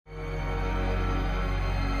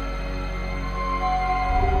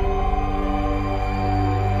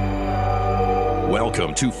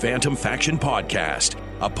Welcome to Phantom Faction Podcast,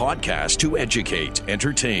 a podcast to educate,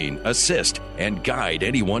 entertain, assist, and guide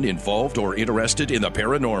anyone involved or interested in the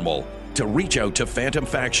paranormal. To reach out to Phantom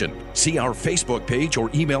Faction, see our Facebook page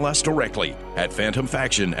or email us directly at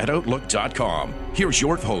phantomfaction@outlook.com. Here's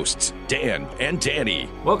your hosts, Dan and Danny.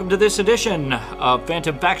 Welcome to this edition of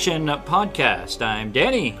Phantom Faction Podcast. I'm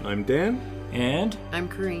Danny. I'm Dan. And? I'm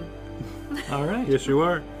Corrine. All right. Yes, you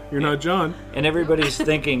are. You're not John. And everybody's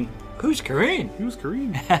thinking, who's Corrine? Who's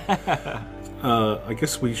Corrine? I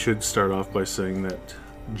guess we should start off by saying that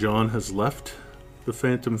John has left the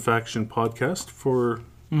Phantom Faction Podcast for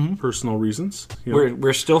personal reasons. You know,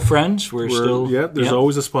 We're still friends. We're still... Yeah, there's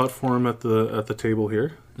always a spot for him at the table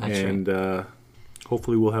here. That's and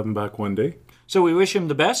hopefully we'll have him back one day. So we wish him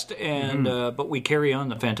the best, and but we carry on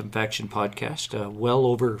the Phantom Faction Podcast. Well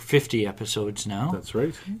over 50 episodes now. That's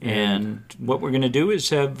right. And what we're going to do is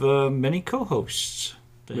have many co-hosts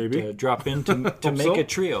that Maybe. Drop in to make so. a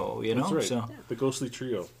trio, you know? That's right. So. The Ghostly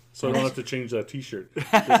Trio. So I don't have to change that T-shirt.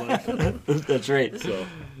 That's right. So.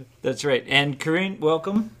 That's right. And Corrine,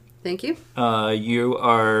 welcome. Thank you. You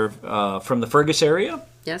are from the Fergus area,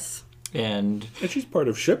 Yes. and And she's part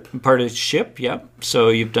of SHIP. part of SHIP, yeah. So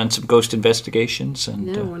you've done some ghost investigations, and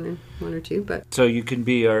Yeah, one or two, but so you can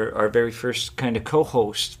be our very first kind of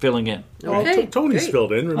co-host filling in. okay. Well, Tony's great.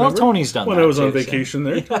 filled in, remember? Well, Tony's done when that I was on too, so- vacation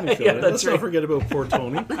there. Tony filled Yeah, in. that's Let's right. not forget about poor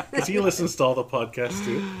Tony, because he listens to all the podcasts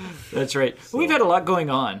too. That's right. We've had a lot going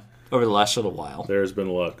on over the last little while. There's been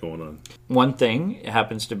a lot going on. One thing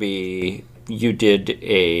happens to be you did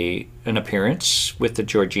an appearance with the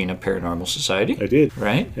Georgina Paranormal Society. I did.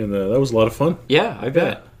 Right? And that was a lot of fun. Yeah, I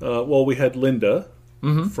bet. Well, we had Linda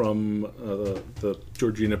from the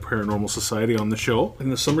Georgina Paranormal Society on the show in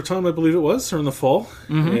the summertime, I believe it was, or in the fall.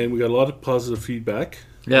 And we got a lot of positive feedback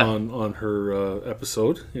on her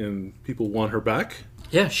episode, and people want her back.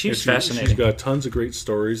 Yeah, she's fascinating. She's got tons of great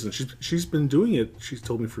stories, and she's been doing it, she's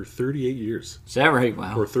told me, for 38 years. Is that right?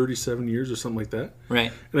 Wow. Or 37 years or something like that.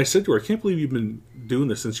 Right. And I said to her, I can't believe you've been doing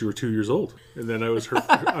this since you were 2 years old. And then I was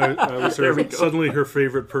suddenly her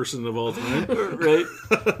favorite person of all time. Right.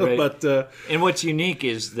 But and what's unique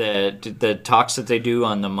is that the talks that they do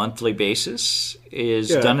on the monthly basis is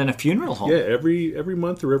done in a funeral home. yeah, every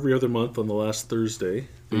month or every other month on the last Thursday,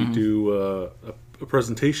 they do a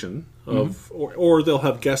presentation of, or they'll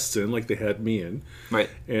have guests in, like they had me in. Right.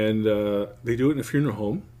 And they do it in a funeral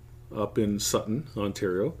home up in Sutton,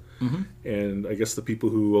 Ontario. And I guess the people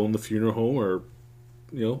who own the funeral home are,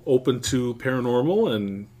 open to paranormal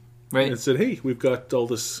and said, hey, we've got all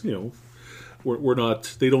this, we're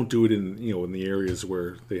not, they don't do it in, in the areas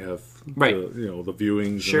where they have, the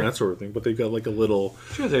viewings and that sort of thing, but they've got like a little,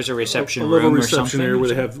 There's a reception room little or reception something. area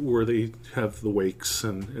where they have the wakes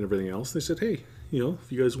and everything else. They said, hey,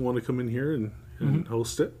 if you guys want to come in here and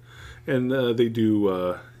host it. And they do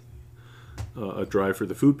a drive for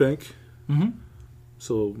the food bank.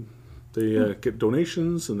 So they get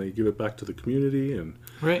donations and they give it back to the community, and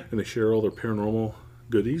they share all their paranormal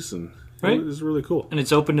goodies, and it's really cool. And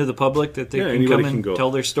it's open to the public that they can come and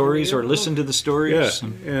tell their stories or listen to the stories. Yeah,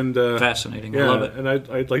 and fascinating. I love it. And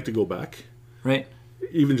I'd like to go back, Right.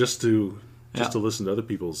 even just to listen to other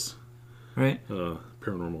people's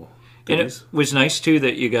paranormal And goodies. it was nice too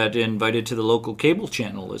that you got invited to the local cable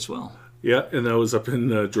channel as well. Yeah, and that was up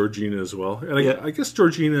in Georgina as well. And I guess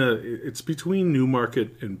Georgina, it's between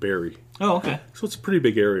Newmarket and Barrie. Oh, okay. So it's a pretty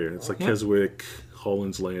big area. It's like Keswick,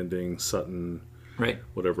 Holland's Landing, Sutton, Right.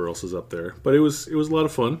 whatever else is up there. But it was a lot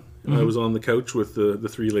of fun. I was on the couch with the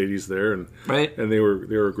three ladies there, and they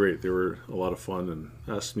were great. They were a lot of fun, and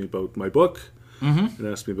asked me about my book, and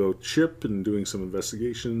asked me about SHIP and doing some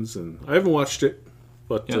investigations. And I haven't watched it,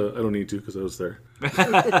 but I don't need to because I was there.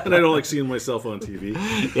 And I don't like seeing myself on TV.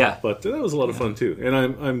 Yeah. But that was a lot of fun too. And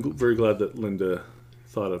I'm very glad that Linda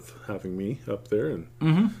thought of having me up there, and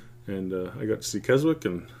I got to see Keswick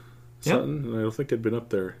and Sutton, and I don't think I'd been up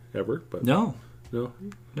there ever. But No.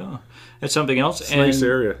 That's something else. It's a nice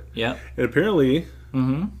area. Yeah. And apparently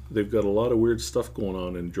they've got a lot of weird stuff going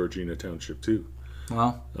on in Georgina Township too.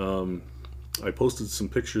 Well. I posted some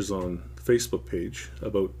pictures on the Facebook page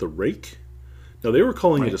about the rake. Now they were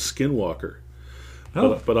calling it a skinwalker.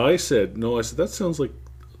 Oh. But I said, no, that sounds like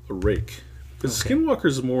a rake. Because skinwalker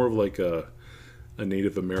is more of like a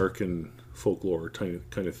Native American folklore kind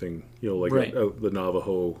of thing. Like the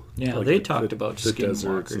Navajo. Yeah, like they talked about the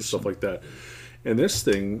deserts and stuff like that. And this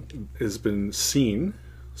thing has been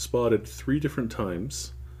spotted 3 different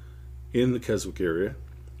times in the Keswick area.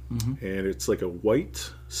 And it's like a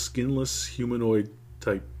white, skinless, humanoid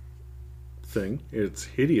type thing. It's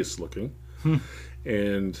hideous looking.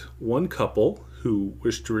 And one couple who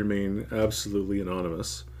wished to remain absolutely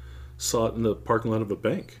anonymous saw it in the parking lot of a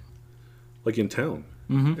bank, like in town.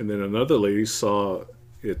 And then another lady saw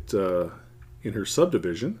it in her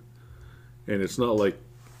subdivision, and it's not like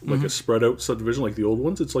a spread out subdivision like the old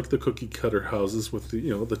ones. It's like the cookie cutter houses with the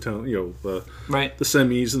the town, the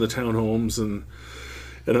semis and the townhomes and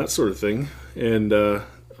that sort of thing. And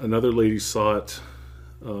another lady saw it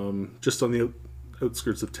just on the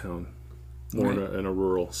outskirts of town, more in a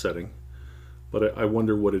rural setting. But I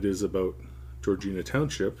wonder what it is about Georgina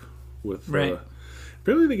Township with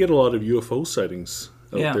apparently they get a lot of UFO sightings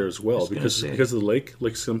out there as well because of the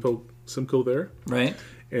Lake Simcoe there. Right.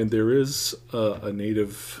 And there is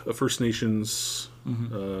a First Nations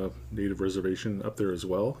native reservation up there as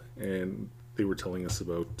well, and they were telling us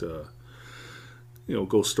about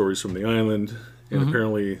ghost stories from the island, and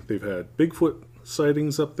apparently they've had Bigfoot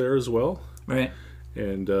sightings up there as well. Right.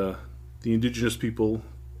 And the indigenous people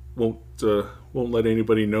won't let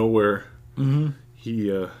anybody know where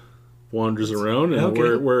he wanders around and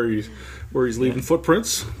where he's leaving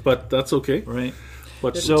footprints, but that's okay. Right.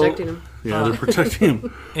 But They're protecting him. Yeah, they're protecting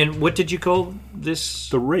him. And what did you call this?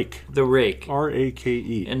 The Rake. The Rake.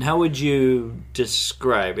 R-A-K-E. And how would you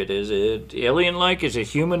describe it? Is it alien-like? Is it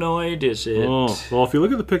humanoid? Is it... Oh, well, if you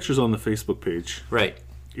look at the pictures on the Facebook page, right,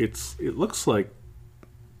 it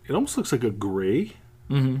almost looks like a gray,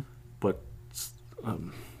 but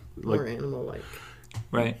or animal-like.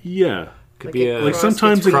 Right. Yeah. Could be like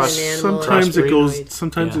sometimes it goes.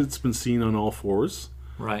 Sometimes Yeah. it's been seen on all fours.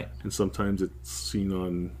 Right. And sometimes it's seen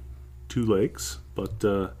on two legs, but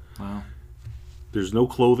wow. There's no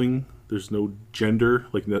clothing, there's no gender,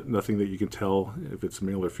 like nothing that you can tell if it's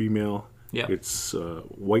male or female. Yeah. It's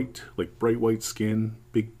white, like bright white skin,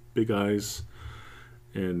 big eyes,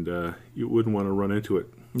 and you wouldn't want to run into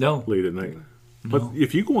it late at night. No. But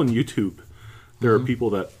if you go on YouTube, there are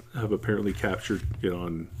people that have apparently captured it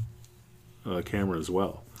on camera as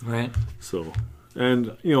well. Right. So,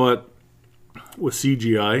 and you know what? With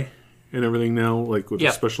CGI and everything now, like with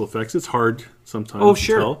the special effects, it's hard sometimes to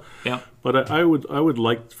tell. Yeah. But I would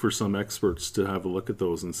like for some experts to have a look at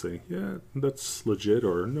those and say, yeah, that's legit,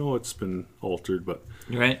 or no, it's been altered. But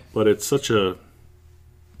it's such a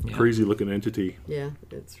crazy looking entity. Yeah,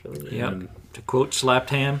 it's really weird. Yeah. To quote Slapped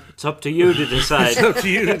Ham, it's up to you to decide. It's up to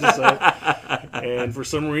you to decide. And for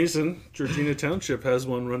some reason, Georgina Township has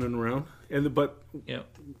one running around, but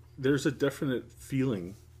there's a definite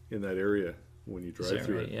feeling in that area when you drive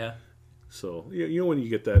through it. Yeah. So when you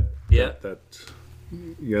get that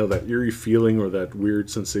eerie feeling or that weird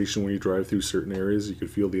sensation when you drive through certain areas, you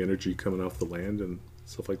could feel the energy coming off the land and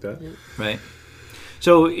stuff like that. Yeah. Right.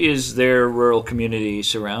 So is there rural community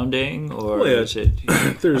surrounding, or is it?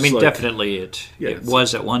 Definitely it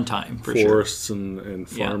was at one time for forests and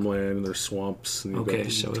farmland, and there's swamps, and you've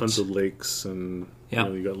got tons of lakes, and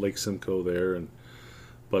you got Lake Simcoe there,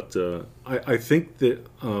 But I think that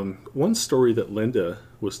one story that Linda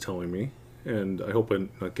was telling me, and I hope I'm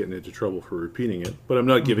not getting into trouble for repeating it, but I'm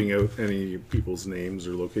not giving out any people's names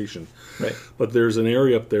or location. Right. But there's an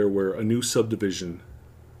area up there where a new subdivision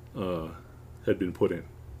had been put in.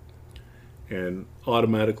 And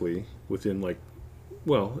automatically, within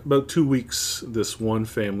about 2 weeks, this one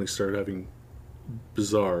family started having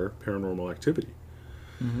bizarre paranormal activity.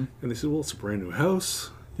 And they said, well, it's a brand new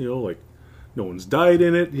house, no one's died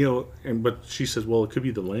in it, but she says, well, it could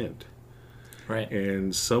be the land. Right.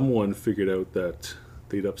 And someone figured out that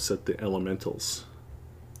they'd upset the elementals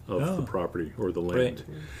of the property or the land.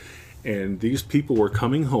 Right. And these people were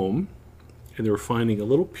coming home, and they were finding a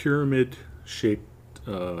little pyramid-shaped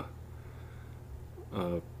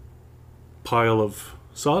pile of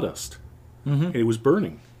sawdust. And it was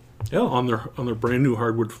burning on their brand new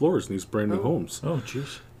hardwood floors in these brand new homes. Oh,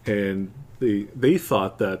 jeez. And they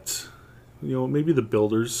thought that maybe the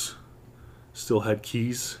builders still had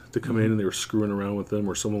keys to come in and they were screwing around with them,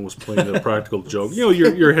 or someone was playing a practical joke.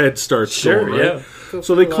 Your head starts going, right? Yeah.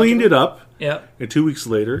 So they cleaned it up. Yeah. And 2 weeks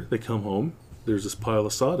later, they come home. There's this pile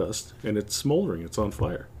of sawdust, and it's smoldering. It's on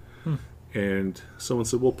fire. And someone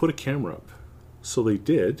said, well, put a camera up. So they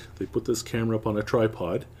did. They put this camera up on a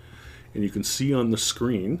tripod, and you can see on the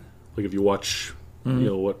screen, like if you watch,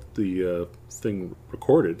 what the thing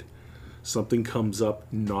recorded, something comes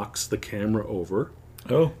up, knocks the camera over,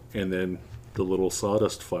 and then the little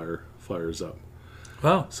sawdust fires up.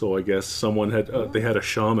 Wow! So I guess someone had they had a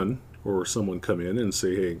shaman or someone come in and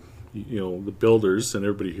say, hey, the builders and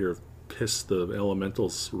everybody here have pissed the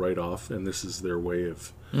elementals right off, and this is their way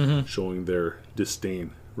of showing their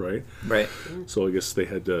disdain, right? Right. So I guess they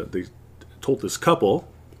told this couple,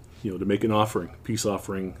 to make an offering, peace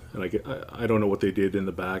offering, and I don't know what they did in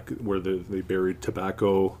the back, where they buried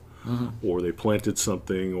tobacco, or they planted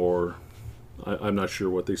something, or I'm not sure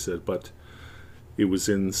what they said, but it was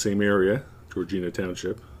in the same area, Georgina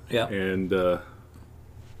Township. Yeah. And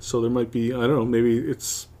so there might be, I don't know, maybe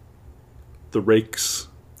it's the rake's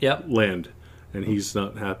land, and he's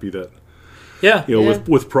not happy that,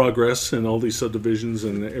 with progress and all these subdivisions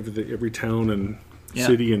and every town and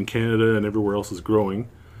city in Canada and everywhere else is growing,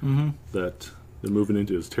 that they're moving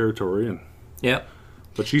into his territory. And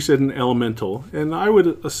but she said an elemental, and I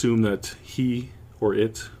would assume that he or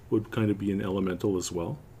it would kind of be an elemental as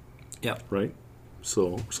well. Yeah. Right?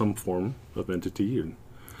 So some form of entity. And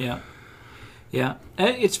Yeah.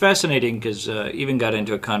 It's fascinating because even got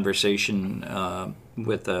into a conversation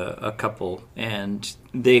with a couple, and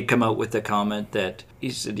they come out with the comment that he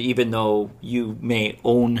said, even though you may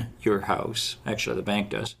own your house, actually the bank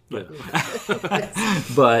does,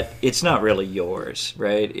 but it's not really yours,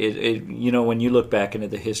 right? It when you look back into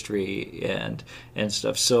the history and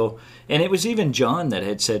stuff. So, and it was even John that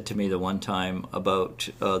had said to me the one time about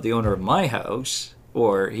the owner of my house.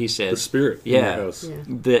 Or he said, the spirit in the house.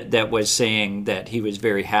 That was saying that he was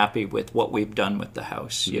very happy with what we've done with the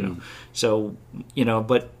house, you know. So,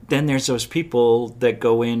 but then there's those people that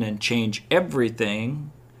go in and change everything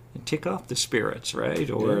and tick off the spirits, right?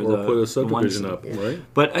 Or put a subdivision up, right?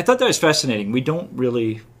 But I thought that was fascinating. We don't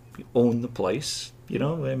really own the place,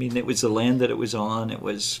 I mean, it was the land that it was on. It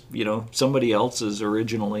was, somebody else's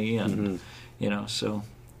originally, and, so,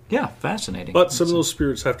 fascinating. But some of those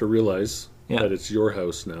spirits have to realize that it's your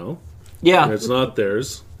house now. Yeah. And it's not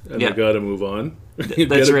theirs. And they got to move on.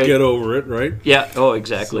 That's right. Get over it, right? Yeah. Oh,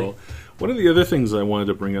 exactly. So, one of the other things I wanted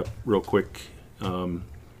to bring up real quick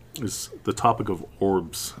is the topic of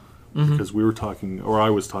orbs. Because we were talking, or I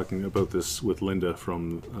was talking about this with Linda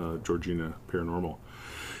from Georgina Paranormal.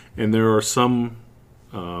 And there are some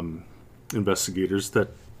investigators that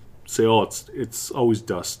say, it's always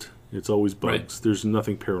dust. It's always bugs. Right. There's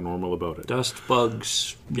nothing paranormal about it. Dust,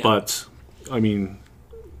 bugs. Yeah. But I mean,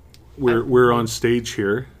 we're on stage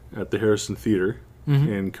here at the Harrison Theatre,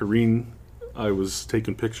 and Kareen, I was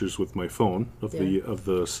taking pictures with my phone of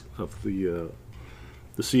the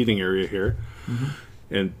seating area here,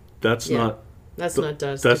 and that's not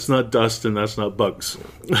dust. That's not dust, and that's not bugs.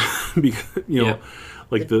 Because,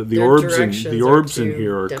 like the orbs in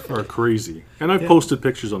here are crazy. And I've posted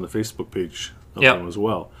pictures on the Facebook page of them as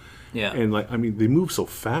well. Yeah. And they move so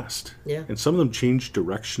fast. Yeah. And some of them change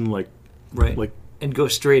direction and go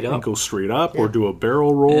straight up. Or do a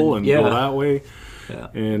barrel roll and go that way. Yeah.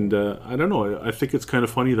 And I don't know. I think it's kind of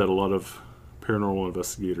funny that a lot of paranormal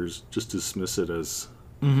investigators just dismiss it as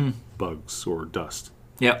bugs or dust.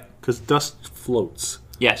 Yeah. Because dust floats.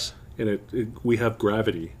 Yes. And we have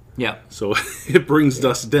gravity. Yeah. So it brings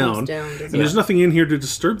dust down. And there's nothing in here to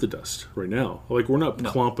disturb the dust right now. Like, we're not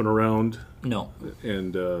clomping around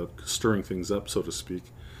and stirring things up, so to speak.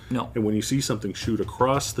 No. And when you see something shoot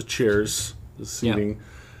across the chairs, the seating,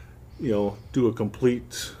 do a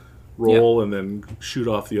complete roll and then shoot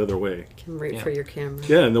off the other way. Came right for your camera.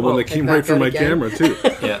 Yeah, and the one that came right for my camera, too.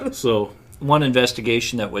 So... One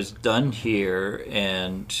investigation that was done here,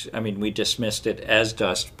 and I mean, we dismissed it as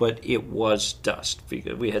dust, but it was dust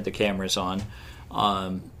because we had the cameras on,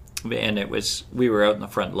 and we were out in the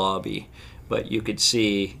front lobby, but you could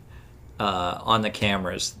see on the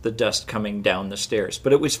cameras the dust coming down the stairs,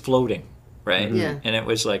 but it was floating, right? Yeah. And it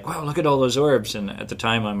was like, wow, look at all those orbs. And at the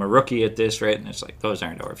time, I'm a rookie at this, right? And it's like, those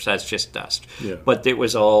aren't orbs, that's just dust. Yeah. But it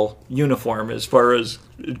was all uniform as far as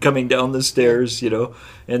coming down the stairs,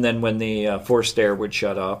 And then when the forced air would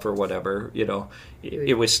shut off or whatever,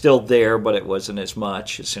 it was still there, but it wasn't as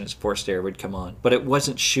much as soon as forced air would come on. But it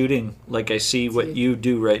wasn't shooting like I see what you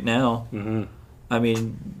do right now. Mm-hmm. I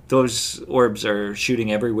mean, those orbs are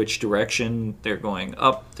shooting every which direction. They're going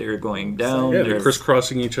up, they're going down. Yeah, they're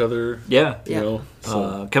crisscrossing each other. Yeah.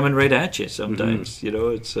 Coming right at you sometimes.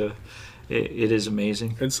 It's it is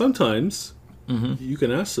amazing. And sometimes you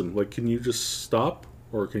can ask them, like, can you just stop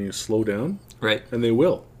or can you slow down? Right. And they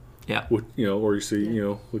will. Yeah. Or you say,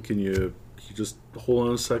 can you just hold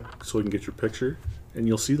on a sec so I can get your picture? And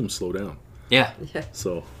you'll see them slow down. Yeah.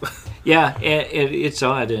 So. Yeah, it's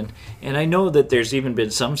odd, and I know that there's even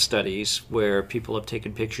been some studies where people have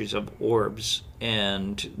taken pictures of orbs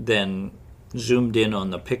and then zoomed in on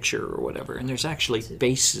the picture or whatever, and there's actually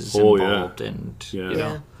faces involved, and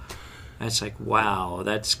it's like, wow,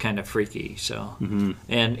 that's kind of freaky. So,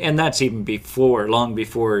 and that's even long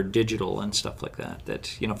before digital and stuff like that. That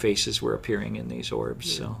faces were appearing in these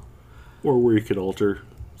orbs. So, or where you could alter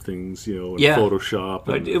things, in Photoshop.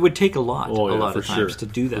 But it would take a lot of times to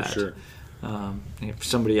do that. For sure. If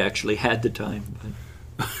somebody actually had the time.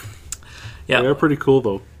 But, they're pretty cool,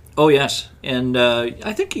 though. Oh, yes. And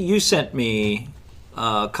I think you sent me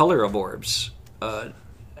color of orbs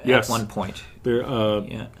Yes. at one point. They're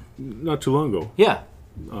Yeah. not too long ago. Yeah.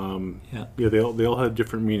 Yeah, they all had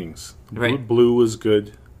different meanings. Right. Blue was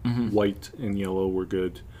good. White and yellow were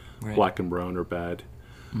good. Right. Black and brown are bad.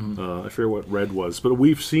 I forget what red was, but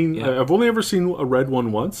we've seen. Yeah. I've only ever seen a red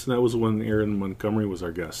one once, and that was when Aaron Montgomery was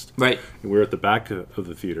our guest. Right. And we were at the back of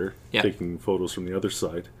the theater Yeah. taking photos from the other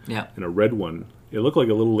side. Yeah. And a red one, it looked like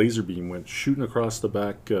a little laser beam went shooting across the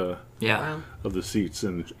back Yeah. Wow. of the seats,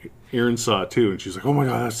 and Aaron saw it too, and she's like, "Oh my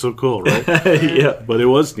god, that's so cool!" Right? Yeah. But it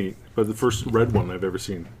was neat. But the first red one I've ever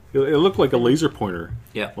seen, it looked like a laser pointer,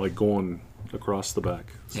 Yeah. like going across the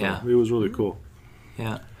back. So Yeah. it was really cool.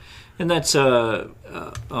 Yeah. And that's a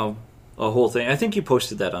whole thing. I think you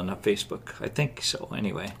posted that on Facebook. I think so.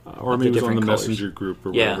 Anyway. Or Of maybe it was on the different colours. messenger group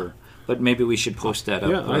or Yeah. whatever. But maybe we should post that up.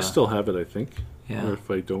 Yeah, I still have it, I think. Yeah. Or if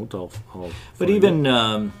I don't, I'll But find even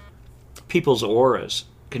it. people's auras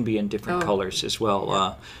can be in different Oh. colors as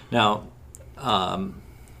well. Now,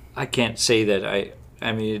 I can't say that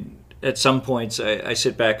I mean, at some points I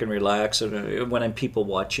sit back and relax when I'm people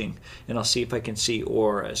watching, and I'll see if I can see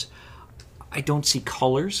auras. I don't see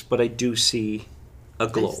colors, but I do see a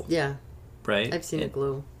glow, Yeah, right? I've seen a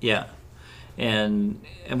glow. Yeah, and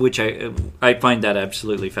which I find that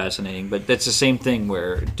absolutely fascinating. But that's the same thing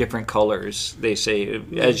where different colors. They say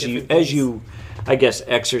as you, I guess,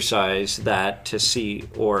 exercise that to see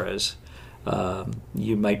auras,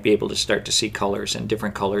 you might be able to start to see colors, and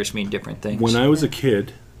different colors mean different things. When I was a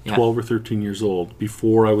kid, Yeah. 12 or 13 years old,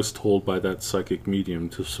 before I was told by that psychic medium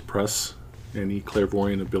to suppress any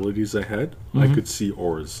clairvoyant abilities I had, I could see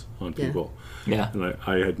auras on Yeah. people. yeah, And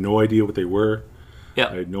I had no idea what they were. I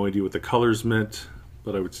yeah, had no idea what the colors meant,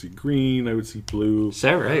 but I would see green, I would see blue, is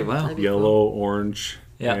that right? Wow, That'd be yellow, orange,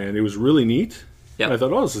 Yeah. and it was really neat. Yeah. I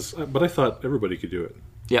thought, oh, but I thought everybody could do it,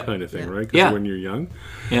 yeah, kind of thing, Yeah. right? Because Yeah. when you're young,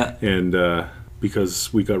 yeah, and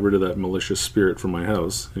because we got rid of that malicious spirit from my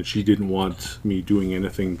house, and she didn't want me doing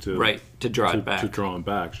anything to right. To draw it back. to draw him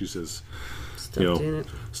back. She says, Stop you know, doing it.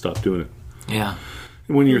 stop doing it. Yeah,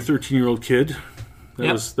 And when you're a 13-year-old kid, that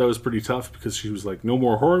Yep. was pretty tough because she was like, no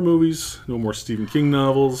more horror movies, no more Stephen King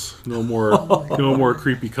novels, no more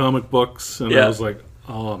creepy comic books, and Yeah. I was like,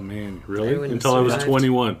 oh man, I really? wouldn't Until I was survived.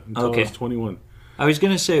 21. Until Okay. I was 21. I was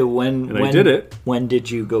gonna say when I did it. When did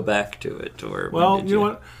you go back to it, or when Well, did you know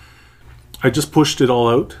what? I just pushed it all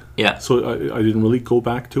out. Yeah, So I didn't really go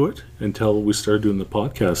back to it until we started doing the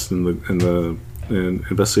podcast and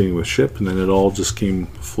investigating with Ship, and then it all just came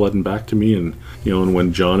flooding back to me. And and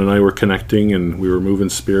when John and I were connecting and we were moving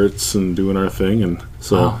spirits and doing our thing, and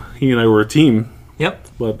so Wow. he and I were a team. yep.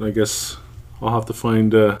 But I guess I'll have to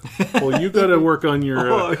find. Well, you got to work on your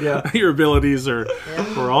Oh, yeah. your abilities, or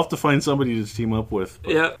I'll have to find somebody to team up with.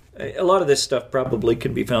 But Yeah, a lot of this stuff probably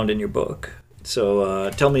can be found in your book. So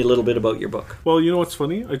tell me a little bit about your book. Well, you know what's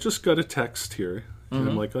funny? I just got a text here, and Mm-hmm.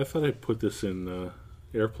 I'm like, I thought I'd put this in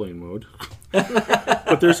airplane mode.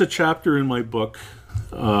 But there's a chapter in my book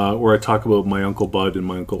where I talk about my Uncle Bud and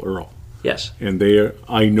my Uncle Earl. Yes. And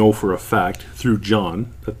I know for a fact, through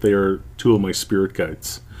John, that they are two of my spirit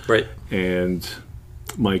guides. Right. And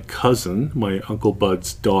my cousin, my Uncle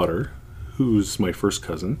Bud's daughter, who's my first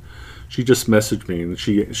cousin, she just messaged me, and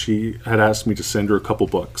she had asked me to send her a couple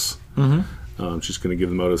books. She's going to give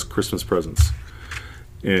them out as Christmas presents.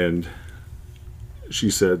 And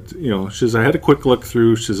she said, she says, I had a quick look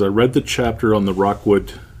through. She says, I read the chapter on the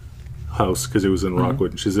Rockwood house because it was in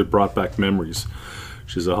Rockwood. And she says, it brought back memories.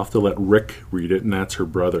 She says, I'll have to let Rick read it, and that's her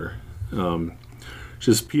brother. She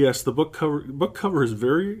says, P.S. The book cover is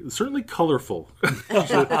certainly colorful.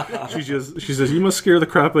 She says, you must scare the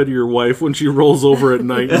crap out of your wife when she rolls over at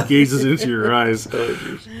night and gazes into your eyes.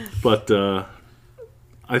 But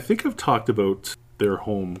I think I've talked about their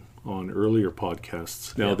home on earlier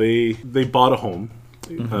podcasts. Now, they bought a home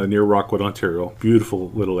near Rockwood, Ontario. Beautiful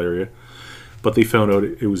little area. But they found out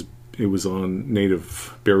it was on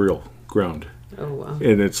native burial ground. Oh, wow.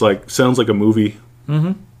 And it's sounds like a movie.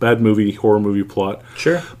 Bad movie, horror movie plot.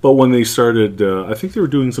 Sure. But when they started, I think they were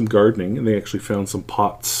doing some gardening, and they actually found some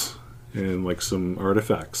pots and some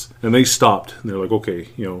artifacts. And they stopped, and they're like, okay,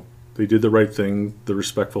 they did the right thing, the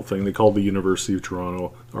respectful thing. They called the University of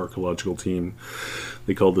Toronto archaeological team.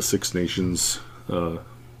 They called the Six Nations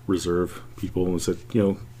Reserve people and said,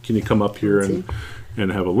 can you come up here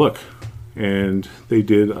and have a look? And they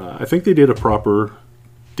did, I think they did a proper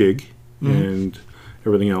dig and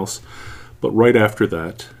everything else. But right after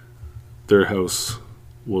that, their house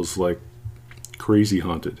was crazy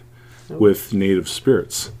haunted with native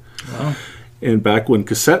spirits. Wow. And back when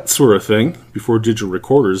cassettes were a thing, before digital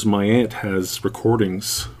recorders, my aunt has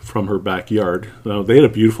recordings from her backyard. Now, they had a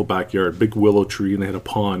beautiful backyard, big willow tree, and they had a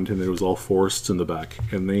pond, and there was all forests in the back.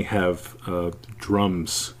 And they have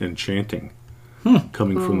drums and chanting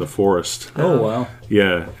coming from the forest. Oh, wow.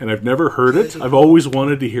 Yeah, and I've never heard it. I've always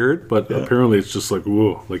wanted to hear it, but apparently it's just like,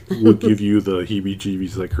 whoa, like would give you the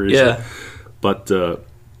heebie-jeebies like crazy. Yeah. But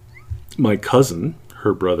my cousin,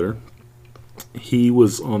 her brother, he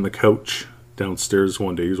was on the couch downstairs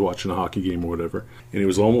one day. He was watching a hockey game or whatever, and it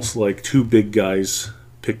was almost like two big guys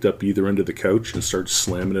picked up either end of the couch and started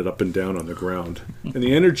slamming it up and down on the ground. And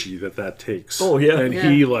the energy that takes. Oh, yeah. And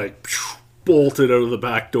he like bolted out of the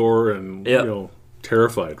back door and Yep. you know,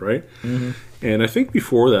 terrified, right? Mm-hmm. And I think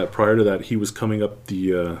before that, prior to that, he was coming up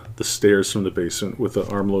the stairs from the basement with an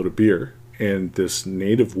armload of beer. And this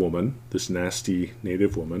native woman, this nasty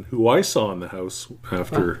native woman, who I saw in the house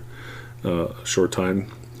after a short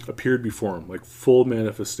time, appeared before him, like full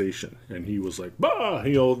manifestation. And he was like, bah!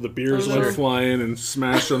 You know, the beers went flying and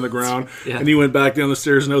smashed on the ground. Yeah. And he went back down the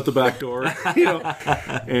stairs and out the back door, you know,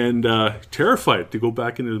 and terrified to go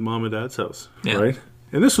back into his mom and dad's house, right?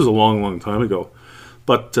 And this was a long, long time ago.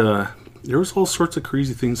 But there was all sorts of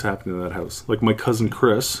crazy things happening in that house. Like my cousin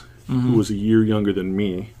Chris, who was a year younger than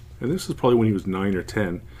me, and this is probably when he was 9 or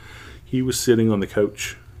 10, he was sitting on the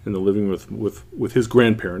couch in the living room with his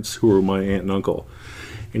grandparents, who were my aunt and uncle,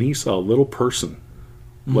 and he saw a little person,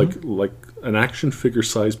 like an action figure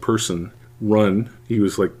sized person, run. He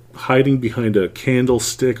was like hiding behind a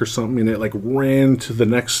candlestick or something, and it like ran to the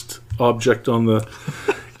next object on the,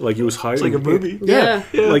 like he was hiding. It's like a movie. Yeah.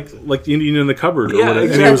 Like the Indian in the cupboard or Yeah, whatever.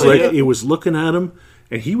 exactly, And it was like it was looking at him,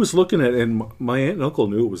 and he was looking at it, and my aunt and uncle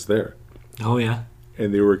knew it was there. Oh, yeah.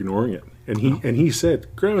 And they were ignoring it. And he said,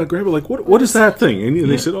 Grandma, like, what is that thing? And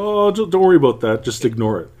they said, oh, don't worry about that. Just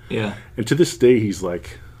ignore it. Yeah. And to this day, he's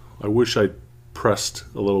like, I wish I'd pressed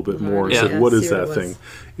a little bit more and Yeah. said, what is See what that it thing? was.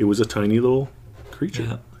 It was a tiny little creature.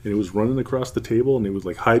 Yeah. And it was running across the table, and it would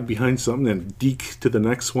like hide behind something and deke to the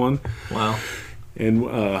next one. Wow. And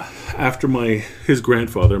after his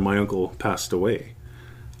grandfather, my uncle, passed away,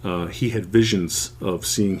 he had visions of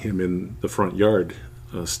seeing him in the front yard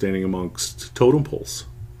standing amongst totem poles.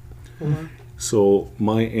 Mm-hmm. So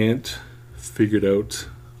my aunt figured out,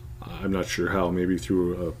 I'm not sure how, maybe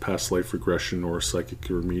through a past life regression or psychic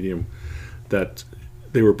or medium, that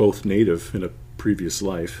they were both native in a previous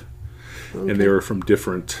life. Okay. And they were from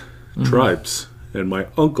different tribes. And my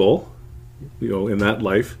uncle, you know, in that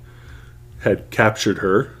life, had captured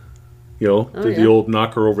her, you know, did the old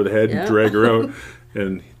knock her over the head and drag her out,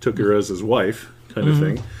 and took her as his wife kind of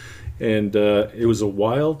thing. And it was a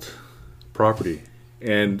wild property.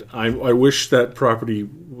 And I wish that property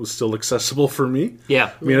was still accessible for me.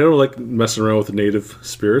 Yeah. I mean, I don't like messing around with the native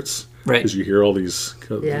spirits. Right. Because you hear all these,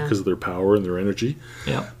 because of their power and their energy.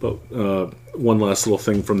 Yeah. But one last little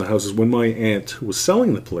thing from the house is when my aunt was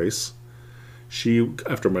selling the place, she,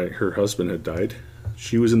 after her husband had died,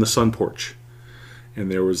 she was in the sun porch. And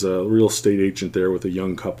there was a real estate agent there with a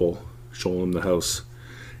young couple showing them the house.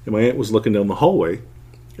 And my aunt was looking down the hallway,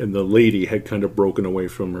 and the lady had kind of broken away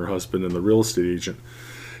from her husband and the real estate agent.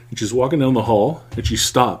 And she's walking down the hall, and she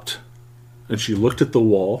stopped, and she looked at the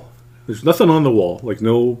wall. There's nothing on the wall, like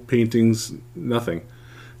no paintings, nothing.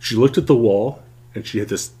 She looked at the wall, and she had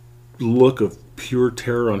this look of pure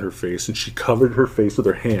terror on her face, and she covered her face with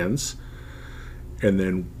her hands, and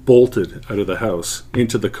then bolted out of the house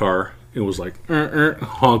into the car. It was like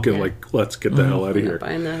honking, like, let's get the hell out of here.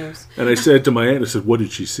 Buying that house. And I said to my aunt, I said, what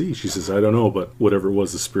did she see? She says, I don't know, but whatever it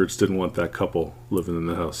was, the spirits didn't want that couple living in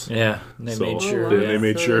the house. Yeah. They made sure. They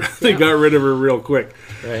made sure. They got rid of her real quick.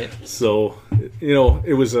 Right. So, you know,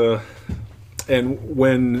 it was a... And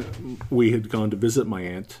when we had gone to visit my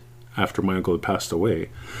aunt after my uncle had passed away,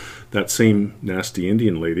 that same nasty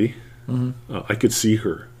Indian lady, I could see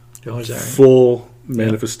her. Oh, is that right? Full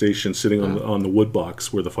manifestation sitting on the wood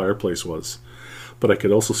box where the fireplace was. But I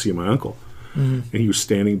could also see my uncle. And he was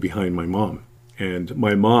standing behind my mom. And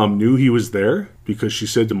my mom knew he was there because she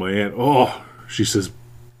said to my aunt, she says,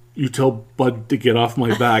 you tell Bud to get off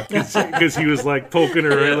my back. Because he was like poking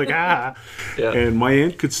her, right? Like, ah. Yeah. And my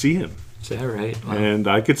aunt could see him. Is that right? Wow. And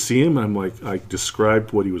I could see him. I'm like, I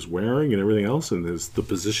described what he was wearing and everything else, and the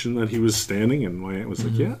position that he was standing. And my aunt was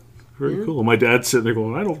like, yeah. Very cool. My dad's sitting there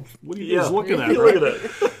going, what are you guys looking at? Look at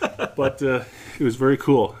it. But it was very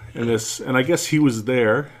cool. And I guess he was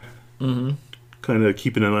there, kind of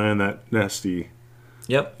keeping an eye on that nasty,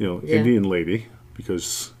 Indian lady,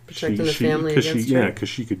 because protecting the family against her. because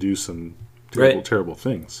she could do some terrible, terrible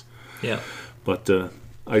things. Yeah. But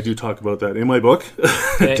I do talk about that in my book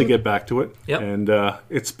to get back to it. Yep. And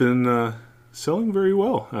it's been selling very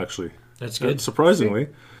well, actually. That's good. Surprisingly.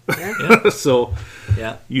 Yeah. So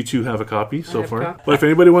Yeah. you two have a copy so have far. copy. But if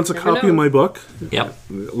anybody wants a Never copy know. of my book, Yep.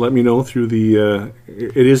 let me know through the.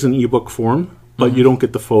 It is an ebook form, but you don't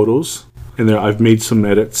get the photos. And I've made some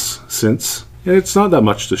edits since. And it's not that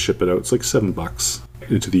much to ship it out. It's like $7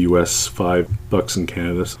 into the US, $5 in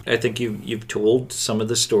Canada. I think you've told some of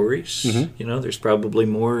the stories. You know, there's probably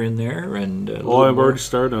more in there, and I've already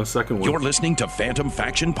started on a second one. You're listening to Phantom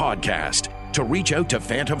Faction Podcast. To reach out to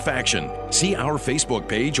Phantom Faction, see our Facebook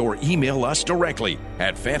page or email us directly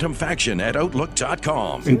at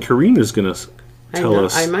phantomfaction@outlook.com. And Karina's going to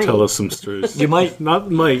I might. tell us some stories. You might.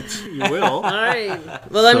 Not might. You will.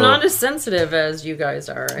 Well, I'm not as sensitive as you guys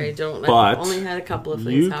are. I've But only had a couple of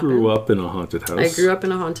things You happen. grew up in a haunted house. I grew up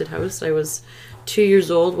in a haunted house. I was 2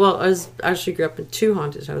 years old. Well, I actually grew up in 2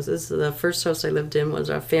 haunted houses. The first house I lived in was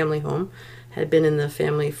a family home. Had been in the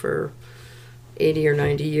family for 80 or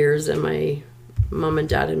 90 years, and my mom and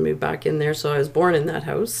dad had moved back in there, so I was born in that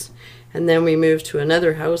house. And then we moved to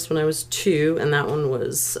another house when I was 2, and that one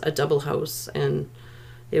was a double house, and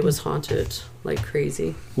it was haunted like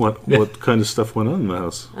crazy. What kind of stuff went on in the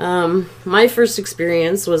house? My first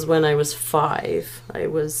experience was when I was 5. I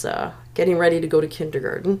was getting ready to go to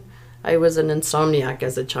kindergarten. I was an insomniac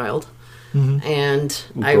as a child. And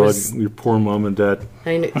I was... Your poor mom and dad.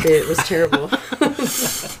 I knew, it was terrible.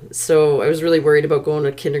 So I was really worried about going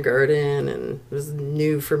to kindergarten, and it was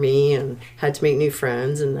new for me, and had to make new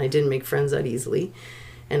friends, and I didn't make friends that easily.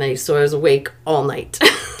 So I was awake all night.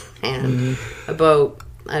 And about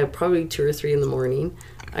probably 2 or 3 in the morning,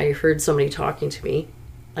 I heard somebody talking to me.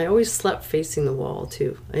 I always slept facing the wall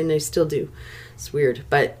too, and I still do. It's weird,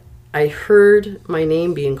 but I heard my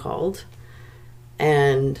name being called,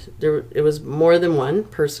 and it was more than one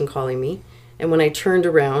person calling me. And when I turned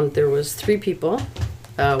around, there was 3 people,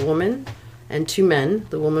 a woman and 2 men.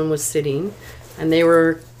 The woman was sitting, and they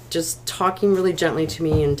were just talking really gently to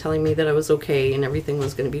me and telling me that I was okay and everything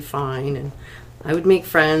was going to be fine, and I would make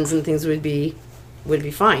friends and things would be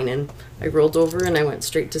fine. And I rolled over and I went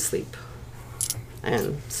straight to sleep.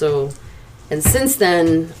 And since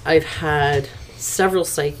then, I've had several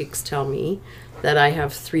psychics tell me that I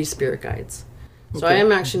have 3 spirit guides. So I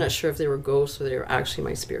am actually not sure if they were ghosts or they were actually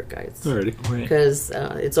my spirit guides. Alrighty. Because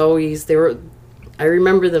it's always, I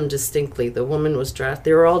remember them distinctly. The woman was dressed,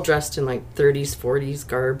 they were all dressed in like 30s, 40s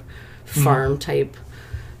garb, farm type,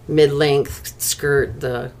 mid-length skirt.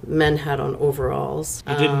 The men had on overalls.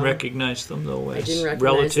 You didn't recognize them, though, as didn't recognize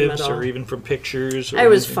relatives them at all. or even from pictures? Or I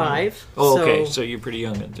was anything? 5. Oh, okay, so you're pretty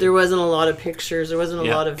young. There wasn't a lot of pictures. There wasn't a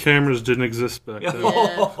Yeah. lot of... Cameras didn't exist back then.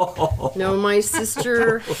 No, my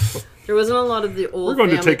sister... There wasn't a lot of the old We're going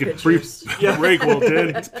to family take a pictures. brief break while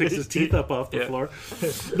Dan picks his teeth up off the floor.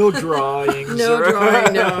 No drawings. No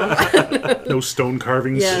drawing, no. No stone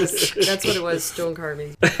carvings. Yes, that's what it was, stone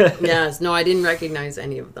carvings. Yes, no, I didn't recognize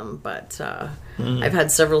any of them, but I've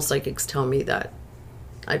had several psychics tell me that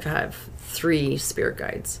I've had 3 spirit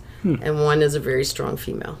guides, and one is a very strong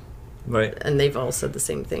female. Right. And they've all said the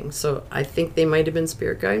same thing. So I think they might have been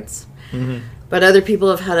spirit guides. But other people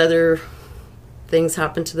have had other things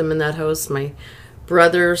happen to them in that house. My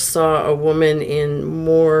brother saw a woman in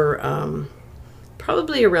more,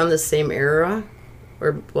 probably around the same era,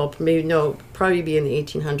 or well, maybe no, probably be in the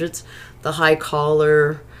 1800s. The high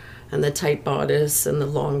collar and the tight bodice and the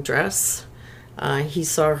long dress. He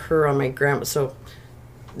saw her on my grandma. So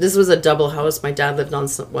this was a double house. My dad lived on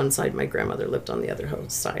one side. My grandmother lived on the other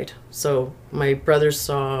house side. So my brother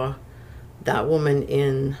saw that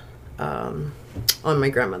woman on my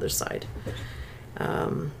grandmother's side.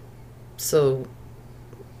 So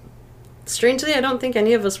strangely, I don't think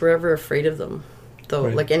any of us were ever afraid of them, though.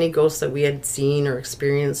 Right. Like any ghosts that we had seen or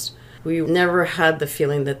experienced, we never had the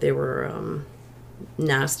feeling that they were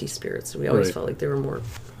nasty spirits. We always felt like they were more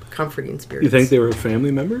comforting spirits. You think they were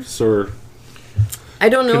family members or I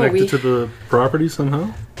don't know. connected to the property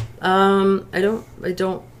somehow? I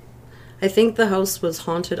don't. I think the house was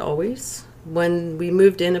haunted always. When we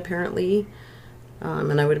moved in, apparently,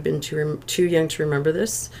 and I would have been too young to remember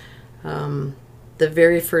this. The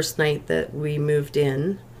very first night that we moved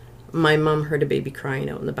in, my mom heard a baby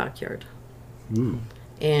crying out in the backyard. Ooh.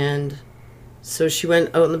 And so she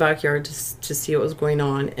went out in the backyard to see what was going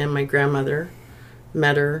on, and my grandmother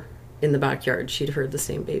met her in the backyard. She'd heard the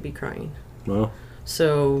same baby crying. Wow.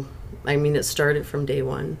 So, I mean, it started from day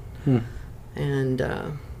one. And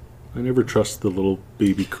I never trust the little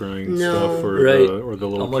baby crying No. stuff or, Right. or the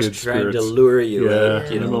little Almost kid trying spirits. to lure you Yeah,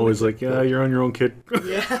 out, you know. I'm always like, yeah, you're on your own, kid.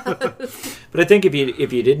 But I think if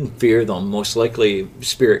you didn't fear them, most likely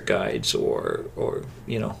spirit guides or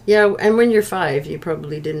you know. yeah, and when you're 5, you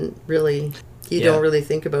probably didn't really You don't really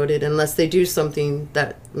think about it unless they do something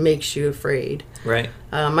that makes you afraid. Right.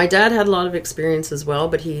 My dad had a lot of experience as well,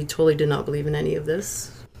 but he totally did not believe in any of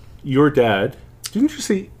this. Your dad, didn't you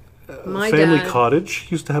say My family dad- cottage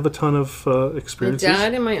used to have a ton of My experiences?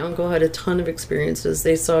 dad and my uncle had a ton of experiences.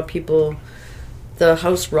 They saw people. The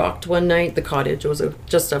house rocked one night. The cottage, it was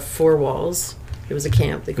just a 4 walls. It was a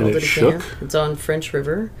camp. They called it it a shook? camp. It's on French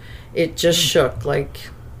River. It just shook,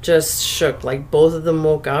 like both of them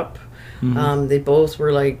woke up. They both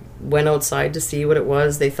were went outside to see what it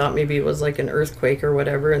was. They thought maybe it was like an earthquake or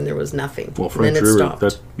whatever, and there was nothing. Well, and French then it River, stopped.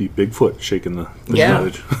 that'd be Bigfoot shaking the Yeah.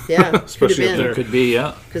 cottage. Yeah, could have Especially up been. there. Could be,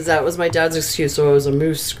 yeah. Because that was my dad's excuse. So it was a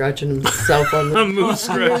moose scratching himself on the. A moose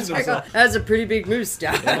scratching I himself. go, that's a pretty big moose,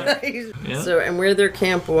 Dad. Yeah. So, and where their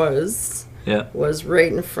camp was Yeah.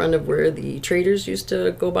 right in front of where the traders used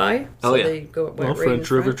to go by. So Oh, yeah. they went Well, right in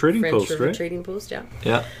French River front. Trading French Post, River right? Trading Post, yeah.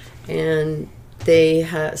 Yeah. And they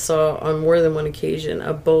saw on more than one occasion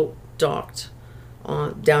a boat docked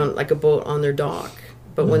down, like a boat on their dock.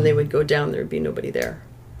 But when they would go down, there'd be nobody there.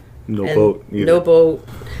 No And boat either. No boat.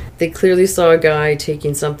 They clearly saw a guy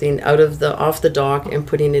taking something off the dock and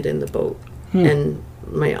putting it in the boat. And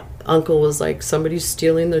my uncle was like, somebody's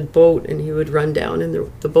stealing the boat, and he would run down, and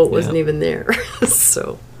the boat wasn't Yeah. even there.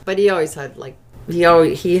 So, but he always had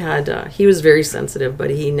he was very sensitive, but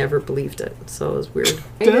he never believed it. So it was weird.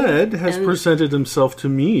 Dad has And- presented himself to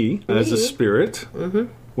me as a Me? spirit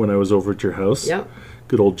when I was over at your house. Yep.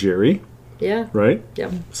 Good old Jerry, Yeah. right?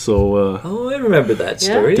 Yep. So Oh, I remember that Yeah.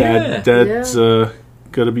 story. Yeah. Dad's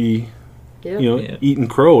got to be, Yeah. Yeah. eating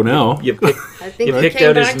crow now. You pick, I think You he picked came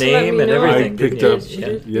out his back to let name me and know. everything, I picked didn't you? up. You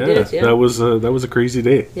did, you Yeah, did, yeah. that was a crazy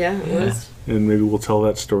day, Yeah, it was. and maybe we'll tell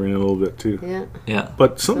that story in a little bit too. Yeah. yeah.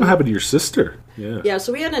 But something happened to your sister. Yeah. Yeah,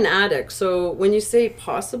 so we had an attic. So when you say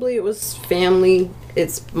possibly it was family,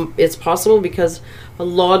 it's possible because a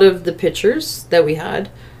lot of the pictures that we had,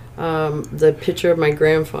 the picture of my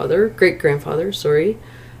great grandfather, sorry,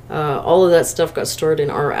 all of that stuff got stored in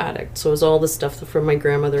our attic. So it was all the stuff from my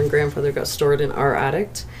grandmother and grandfather got stored in our attic.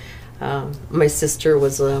 My sister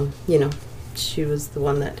was, she was the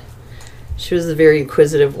one that. She was the very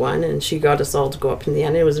inquisitive one, and she got us all to go up in the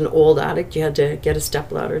end. It was an old attic. You had to get a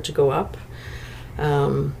stepladder to go up.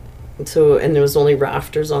 And there was only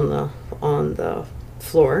rafters on the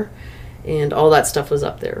floor, and all that stuff was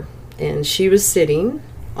up there. And she was sitting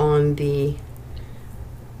on the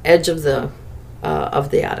edge of the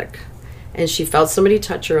attic, and she felt somebody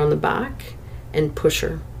touch her on the back and pushed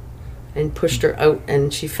her out,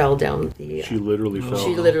 and she fell down the. She literally fell.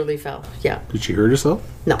 She literally fell. Yeah. Did she hurt herself?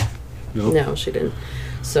 No. No. No, she didn't.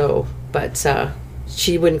 So, but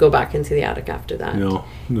she wouldn't go back into the attic after that. No.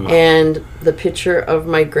 And the picture of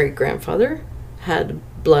my great grandfather had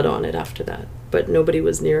blood on it after that, but nobody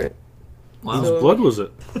was near it. Wow. Whose blood was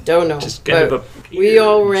it? Don't know. Just kind But of we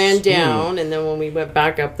all appeared. ran down, and then when we went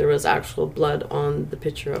back up, there was actual blood on the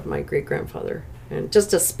picture of my great grandfather, and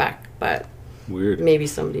just a speck. But Weird. maybe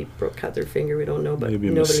somebody cut their finger. We don't know, but Maybe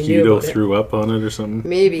a nobody knew mosquito about it. threw up on it or something.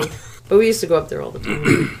 Maybe, but we used to go up there all the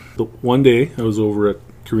time. The one day I was over at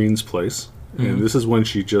Kareen's place, Mm-hmm. and this is when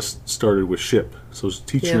she just started with Ship. So I was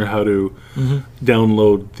teaching Yeah. her how to Mm-hmm.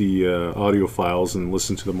 download the audio files and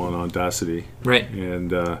listen to them on Audacity. Right.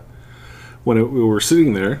 And when we were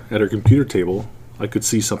sitting there at our computer table, I could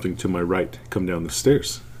see something to my right come down the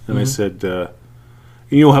stairs. And I said,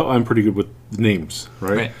 you know how I'm pretty good with names,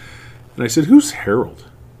 right? Right. And I said, who's Harold?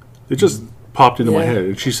 It just popped into my Yeah. head.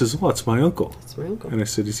 And she says, well, it's my uncle. It's my uncle. And I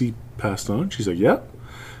said, is he passed on? She's like, yeah.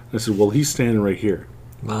 And I said, well, he's standing right here.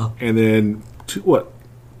 Wow. And then,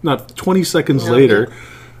 not 20 seconds No, later, yeah.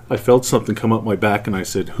 I felt something come up my back, and I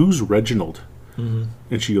said, who's Reginald?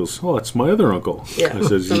 And she goes, oh, it's my other uncle. Yeah. I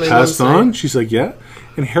said, is he From his passed mom's on? She's like, yeah.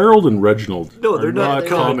 And Harold and Reginald No, they're are not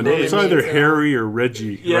common. common It's names either at all. Harry or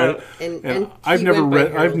Reggie, Yeah. right? And I've he never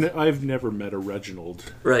went by read. Harold. I've never met a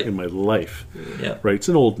Reginald Right. in my life. Yeah. Right? It's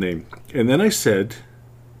an old name. And then I said,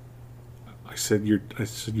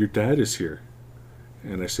 your dad is here,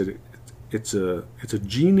 and I said, it's a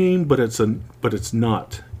G name, but it's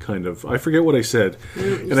not kind of. I forget what I said,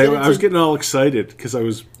 and said I it's was a- getting all excited because I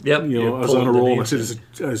was, Yep, I you was on a pulled the roll. And I names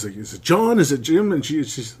said, I was like, is it John? Is it Jim? And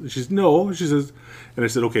she's no. She says, and I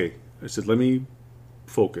said, okay. I said, let me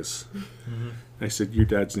focus. I said, your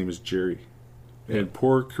dad's name is Jerry. And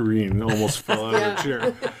poor Kareen almost fell out of her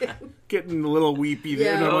chair, getting a little weepy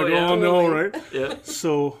there. And I'm Yeah. like, Oh, yeah. oh no, Totally. right? Yeah.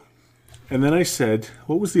 So, and then I said,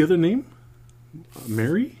 what was the other name?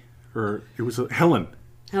 Mary? Or it was Helen.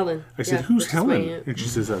 Helen. I said, Yeah, who's which is my Helen? aunt. And she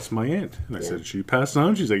says, that's my aunt. And I Yeah. said, she passed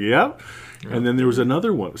on? She's like, yeah. And then there was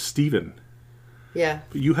another one, Stephen. Yeah.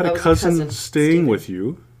 But you had That a was cousin staying Stephen. with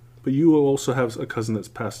you. But you also have a cousin that's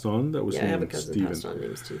passed on that was Yeah, I have a named cousin Stephen. passed on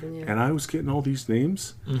named Stephen, yeah. And I was getting all these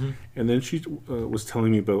names, Mm-hmm. and then she was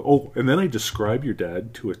telling me about. Oh, and then I described your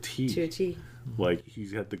dad to a T. To a T. Like he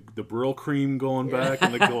had the Brill cream going back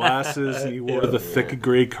and the glasses, and he wore the thick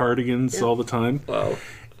gray cardigans all the time. Wow.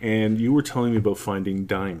 And you were telling me about finding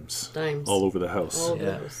dimes all over the house. All over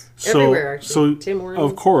Yeah. the house. So, Everywhere, actually. so Tim Hortons.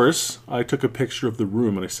 of course, I took a picture of the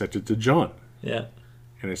room and I sent it to John. Yeah.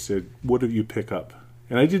 And I said, "What did you pick up?"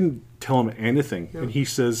 And I didn't tell him anything. No. And he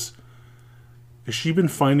says, "Has she been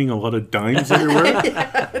finding a lot of dimes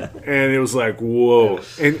everywhere?" And it was like, whoa.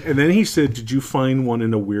 And then he said, "Did you find one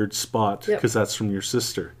in a weird spot? Because that's from your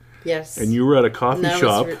sister." Yes. And you were at a coffee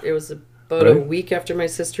shop. It was about a week after my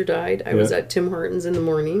sister died. I was at Tim Hortons in the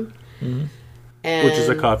morning. Mm-hmm. And which is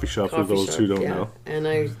a coffee shop for those who don't know. And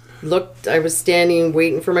I was standing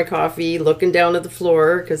waiting for my coffee, looking down at the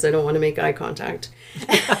floor because I don't want to make eye contact.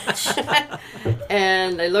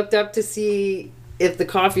 And I looked up to see if the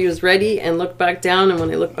coffee was ready and looked back down. And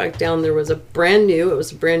when I looked back down, there was a brand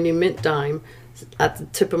new mint dime at the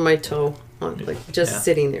tip of my toe.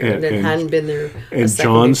 Sitting there, and it hadn't been there. And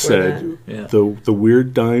John said the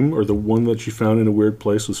weird dime, or the one that she found in a weird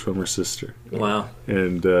place, was from her sister. Wow!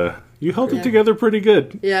 And you held it together pretty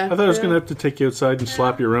good. Yeah, I thought I was going to have to take you outside and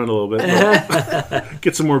slap you around a little bit.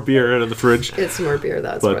 Get some more beer out of the fridge. Get some more beer.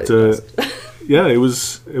 That's but yeah, it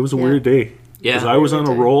was a weird day. Yeah, because I was on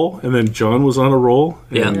a roll, and then John was on a roll,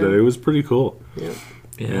 and it was pretty cool. Yeah,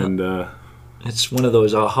 and. It's one of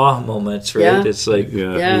those aha moments, right? Yeah. It's like,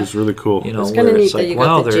 it was really cool. You know, it's kind of neat that you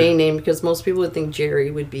got the they're... J name, because most people would think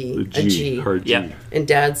Jerry would be a G. Hard G. Yeah. And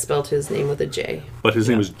Dad spelled his name with a J. But his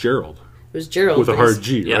name was Gerald. It was Gerald. With a hard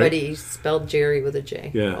G, right? But he spelled Jerry with a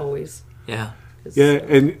J. Yeah. Always. Yeah. Yeah,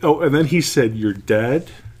 and then he said your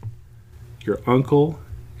dad, your uncle,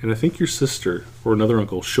 and I think your sister, or another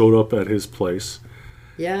uncle, showed up at his place.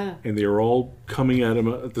 Yeah. And they were all coming at him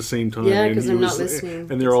at the same time. Yeah, because I'm not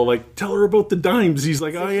listening. And they're all like, "Tell her about the dimes." He's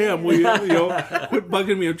like, "I am. Quit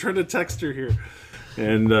bugging me. I'm trying to text her here."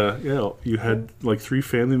 And you had like 3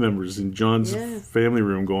 family members in John's family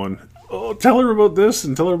room going, "Oh, tell her about this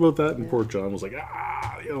and tell her about that." And poor John was like,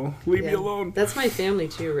 "Leave me alone." That's my family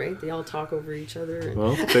too, right? They all talk over each other. And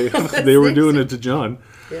well, they were doing it to John.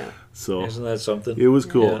 Yeah. So isn't that something? It was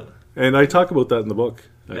cool. Yeah. And I talk about that in the book.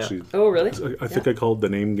 Actually. Yeah. Oh, really? I think I called the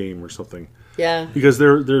name game or something. Yeah. Because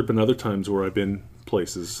there have been other times where I've been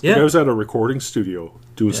places. Yeah. Like I was at a recording studio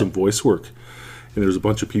doing some voice work, and there was a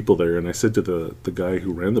bunch of people there, and I said to the guy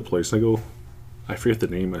who ran the place, I forget the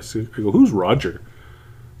name. I go, "Who's Roger?"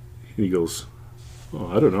 And he goes, "Oh,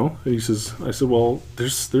 I don't know." And I said, "Well,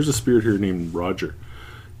 there's a spirit here named Roger."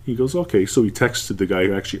 He goes, "Okay." So he texted the guy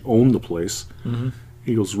who actually owned the place. Mm-hmm.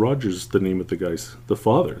 He goes, "Roger's the name of the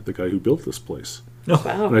father, the guy who built this place." Oh.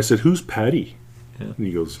 Wow. And I said, "Who's Patty?" Yeah. And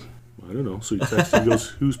he goes, "I don't know." So he texted, he goes,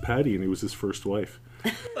 "Who's Patty?" And it was his first wife.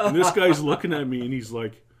 And this guy's looking at me and he's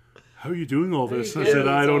like, "How are you doing all this?" And I said,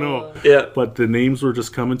 "I don't know." Yeah. But the names were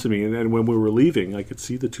just coming to me. And then when we were leaving, I could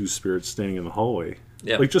see the 2 spirits standing in the hallway.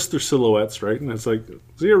 Yeah. Like just their silhouettes, right? And it's like,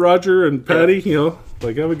 "See you, Roger and Patty,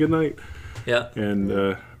 like have a good night." Yeah. And,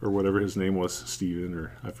 or whatever his name was, Steven,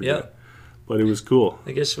 or I forget. Yeah. But it was cool.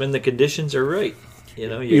 I guess when the conditions are right, you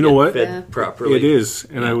know get what? Fed properly. It is.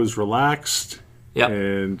 And I was relaxed. Yeah.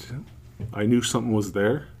 And I knew something was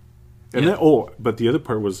there. And then, but the other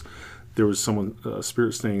part was there was someone, a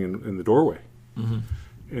spirit staying in the doorway. Mm-hmm.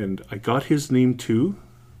 And I got his name too,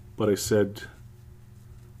 but I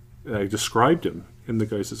described him. And the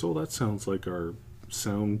guy says, "Oh, that sounds like our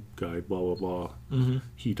sound guy, blah, blah, blah. Mm-hmm.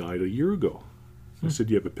 He died a year ago." I said,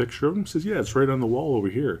 "Do you have a picture of him?" He says, "Yeah, it's right on the wall over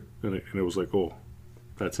here." And it was like, "Oh,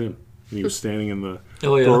 that's him." And he was standing in the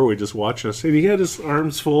doorway just watching us. And he had his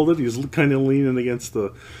arms folded. He was kind of leaning against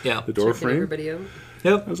the door frame. Everybody out.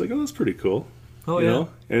 Yep. I was like, "Oh, that's pretty cool." Oh, you know?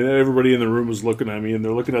 And everybody in the room was looking at me, and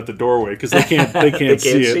they're looking at the doorway because they can't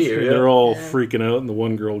see it. You, and they're all freaking out. And the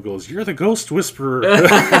one girl goes, "You're the ghost whisperer."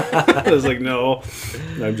 I was like, "No,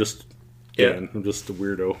 I'm just I'm just a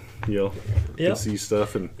weirdo." Can see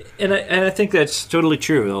stuff and I think that's totally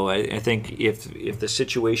true. Though I think if the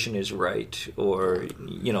situation is right, or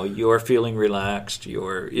you're feeling relaxed,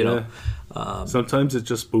 sometimes it's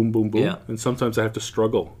just boom, boom, boom, and sometimes I have to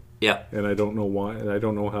struggle. Yeah, and I don't know why, and I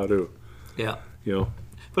don't know how to. Yeah,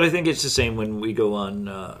 But I think it's the same when we go on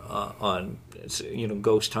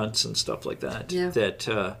ghost hunts and stuff like that. Yeah. That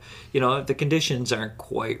if the conditions aren't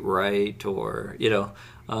quite right, or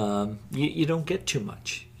you don't get too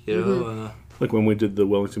much. Like when we did the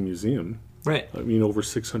Wellington Museum. Right. I mean, over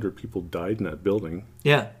 600 people died in that building.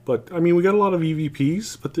 Yeah. But I mean, we got a lot of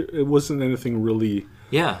EVPs, but it wasn't anything really.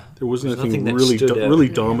 Yeah. There wasn't anything really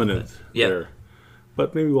dominant there.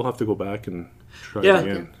 But maybe we'll have to go back and try Yeah. it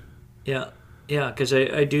again. Yeah, because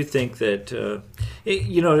I do think that,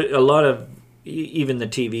 a lot of even the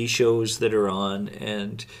TV shows that are on,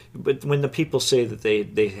 but when the people say that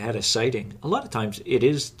they had a sighting, a lot of times it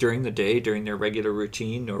is during the day, during their regular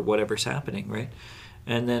routine or whatever's happening, right?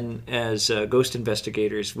 And then as ghost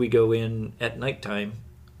investigators, we go in at nighttime,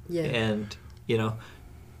 and,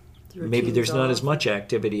 maybe there's not as much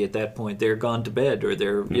activity at that point. They're gone to bed, or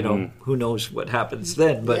they're, who knows what happens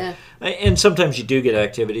then. But and sometimes you do get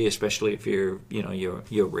activity, especially if you're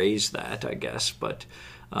raised that, I guess. But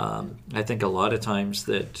I think a lot of times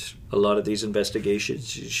that a lot of these investigations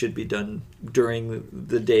should be done during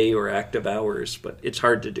the day or active hours, but it's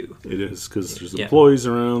hard to do. It is, because there's employees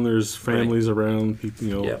around, there's families around,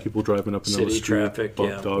 people, people driving up and down the City street, traffic,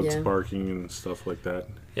 dogs barking and stuff like that.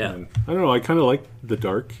 Yeah. And I don't know, I kind of like the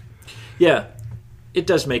dark. Yeah, it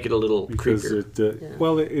does make it a little because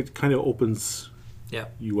creepier. it kind of opens Yeah.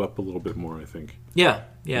 you up a little bit more, I think. Yeah,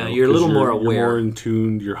 you're a little more aware. You're more in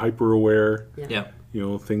tune, you're hyper aware. Yeah.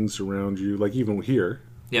 Things around you, like even here.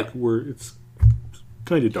 Yeah. Like it's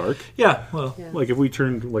kind of dark. Yeah, well. Yeah. Like if we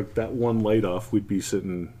turned like that one light off, we'd be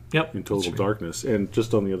sitting Yep, in total darkness. And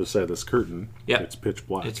just on the other side of this curtain, it's pitch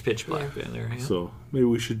black. It's pitch black in there. Yeah. So maybe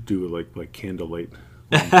we should do it like candlelight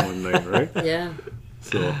one night, right? Yeah.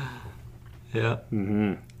 So. Yeah.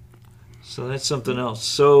 Mm-hmm. So that's something else.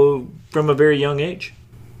 So from a very young age,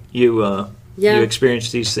 you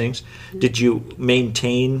experienced these things. Did you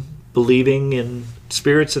maintain believing in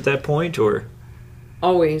spirits at that point, or?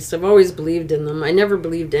 Always. I've always believed in them. I never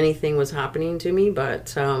believed anything was happening to me,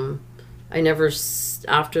 but I never,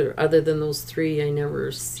 other than those 3, I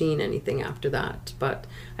never seen anything after that. But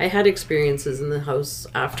I had experiences in the house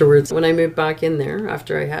afterwards when I moved back in there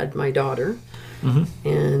after I had my daughter. Mm-hmm.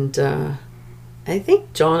 And I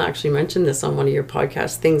think John actually mentioned this on one of your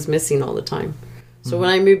podcasts, things missing all the time. So when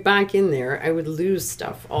I moved back in there, I would lose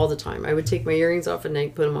stuff all the time. I would take my earrings off at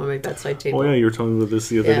night, put them on my bedside table. Oh, yeah, you were telling me about this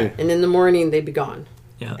the other day. And in the morning, they'd be gone.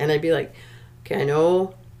 Yeah. And I'd be like, okay, I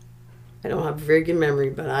know I don't have a very good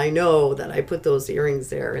memory, but I know that I put those earrings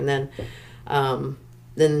there. And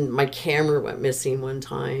then my camera went missing one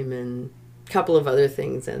time, and a couple of other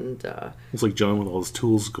things. And it's like John with all his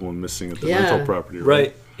tools going missing at the rental property,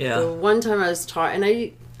 right? Yeah. So one time I was taught, and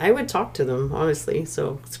I would talk to them, honestly,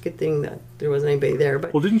 so it's a good thing that there wasn't anybody there.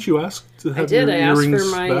 But well, didn't you ask to have your earrings I asked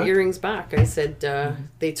for my back? earrings back. I said,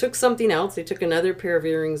 they took something else. They took another pair of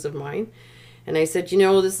earrings of mine. And I said,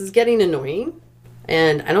 this is getting annoying.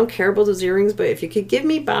 And I don't care about those earrings, but if you could give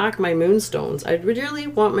me back my moonstones, I'd really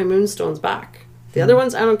want my moonstones back. The other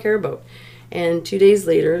ones I don't care about. And 2 days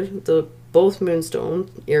later, both moonstone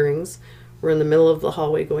earrings were in the middle of the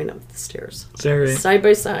hallway going up the stairs. Right? Side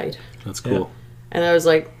by side. That's cool. Yeah. And I was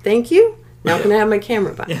like, thank you. Now can I have my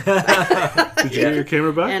camera back? Did you get your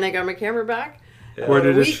camera back? And I got my camera back. Where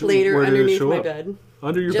did a week later, underneath my up? bed.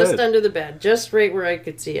 Under your just bed? under the bed. Just right where I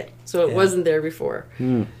could see it. So it wasn't there before.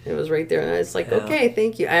 It was right there. And I was like, okay,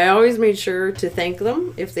 thank you. I always made sure to thank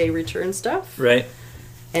them if they return stuff. Right.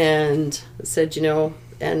 And said,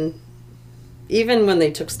 and even when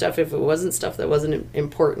they took stuff, if it wasn't stuff that wasn't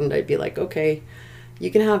important, I'd be like, okay,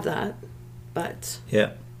 you can have that. But...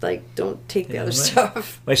 yeah. Like, don't take the other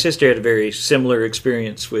stuff. My sister had a very similar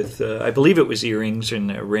experience with, I believe it was earrings and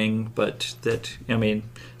a ring, but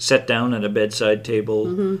set down at a bedside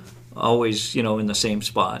table, always, in the same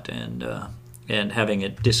spot, and having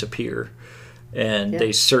it disappear. And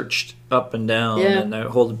they searched up and down and the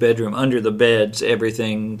whole bedroom, under the beds,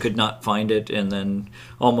 everything, could not find it, and then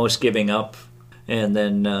almost giving up. And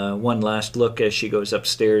then one last look as she goes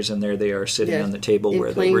upstairs, and there they are sitting on the table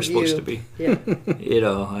where they were supposed to be. Yeah.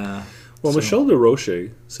 Well, Michelle de Roche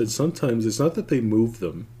said sometimes it's not that they move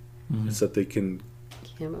them, it's that they can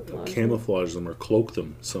camouflage them or cloak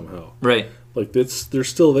them somehow. Right. Like they're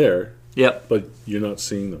still there. Yep. But you're not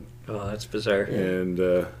seeing them. Oh, that's bizarre. And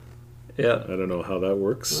I don't know how that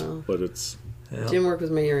works, but it's... Yeah. Didn't work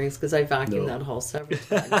with my earrings because I vacuumed that hall several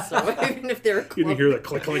times. So even if they were closed, you didn't hear that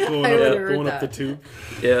click going up the tube.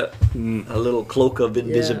 Yeah, a little cloak of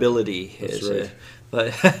invisibility. That's right.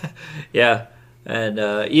 But and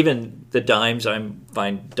even the dimes, I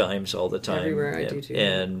find dimes all the time. Everywhere I do too.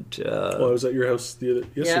 And well, I was at your house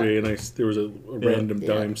yesterday, and there was a random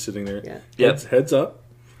dime sitting there. Yeah. Heads up.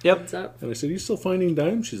 Yep. Heads up. And I said, "Are you still finding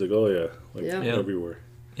dimes?" She's like, "Oh yeah, everywhere."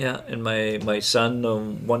 Yeah, and my son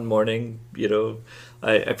one morning,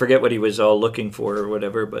 I forget what he was all looking for or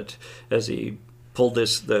whatever, but as he pulled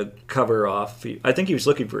the cover off, I think he was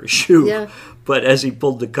looking for a shoe. Yeah. But as he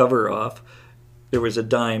pulled the cover off, there was a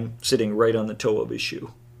dime sitting right on the toe of his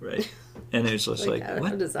shoe, right? And it was just like how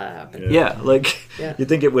what? does that happen? Yeah, like Yeah. you'd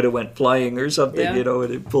think it would have went flying or something, Yeah. you know,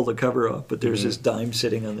 and it pulled the cover off. But there's this dime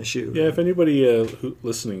sitting on the shoe. Yeah, if anybody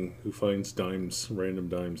listening who finds dimes, random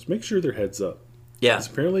dimes, make sure they're heads up. Yeah. 'Cause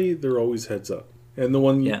apparently they're always heads up. And the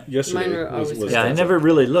one Yeah. yesterday Mine were was always Yeah, I heads never up.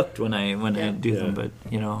 really looked when I Yeah. do them, Yeah. but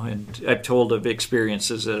you know, and I've told of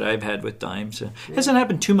experiences that I've had with dimes. It hasn't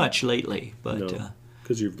happened too much lately, but No,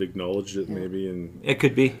 because you've acknowledged it maybe, and it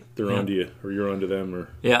could be. they're yeah. onto you, or you're onto them, or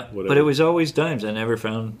Yeah, whatever. but it was always dimes. I never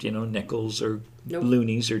found nickels or Nope.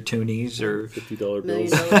 loonies or toonies or. $50 $1 million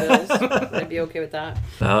bills. bills. I'd be okay with that.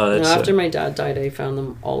 Oh, No, that's after my dad died, I found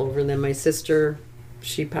them all over. And then my sister,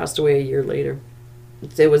 she passed away a year later.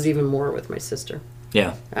 It was even more with my sister.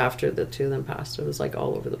 yeah, After the two of them passed, it was like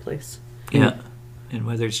all over the place. yeah, and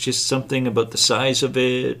whether it's just something about the size of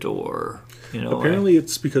it or Apparently,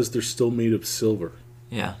 it's because they're still made of silver.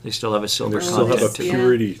 yeah, they still have a And silver they still have a content. Yeah.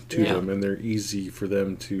 purity to Yeah. them, and they're easy for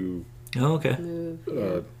them to Oh, okay,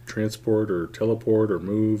 transport or teleport or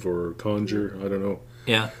move or conjure. I don't know.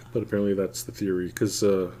 yeah, But apparently that's the theory. Because,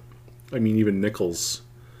 even nickels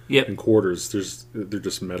yep, and quarters, they're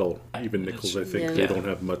just metal. Even nickels, I think, Yeah. they Yeah. don't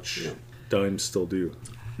have much. Dimes still do.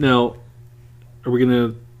 Now, are we going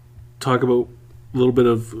to talk about a little bit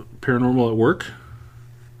of paranormal at work?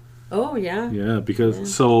 Oh, yeah. Yeah,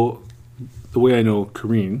 because so the way I know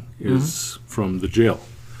Corrine is from the jail.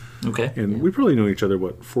 okay, And we probably know each other,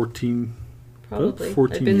 14? Probably.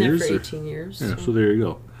 14 I've been there years for or- 18 years. Yeah, so there you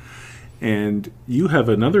go. And you have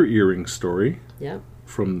another earring story Yeah.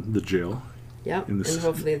 from the jail. Yeah. In And this-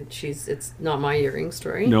 hopefully it's not my earring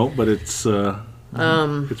story. No, but it's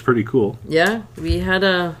pretty cool. Yeah. We had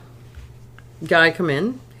a guy come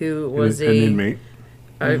in who was an inmate.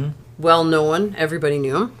 well-known. Everybody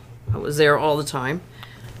knew him. I was there all the time.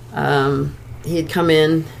 He had come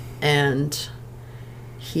in and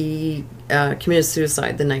he committed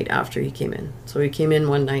suicide the night after he came in. So he came in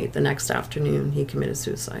one night. The next afternoon, he committed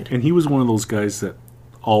suicide. And he was one of those guys that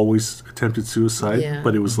always attempted suicide, Yeah.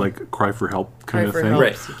 but it was like a cry for help kind Cry of for thing. help.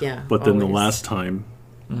 Right. Yeah. But then the always. last time,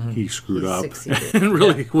 he screwed He up succeeded. and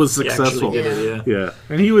really was He actually successful. did it, Yeah,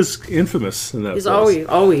 and he was infamous in that. He's place.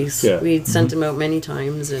 always. Yeah. We'd sent him out many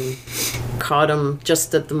times and caught him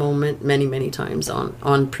just at the moment, many times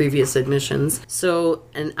on previous admissions. So,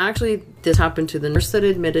 and actually, this happened to the nurse that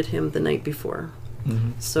admitted him the night before.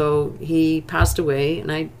 So he passed away,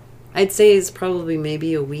 and I'd say it's probably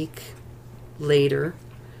maybe a week later.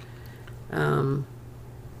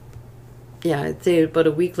 I'd say about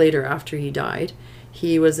a week later after he died.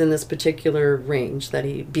 He was in this particular range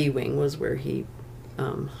that B wing was where he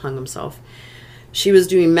hung himself. She was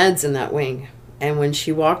doing meds in that wing, and when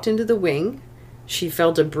she walked into the wing, she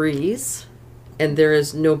felt a breeze, and there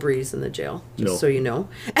is no breeze in the jail, just No. so you know.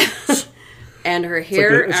 And her It's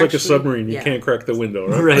hair like a actually- submarine. You yeah. can't crack the window,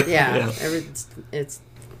 right? right, Yeah, it's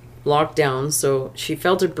locked down. So she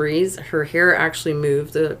felt a breeze. Her hair actually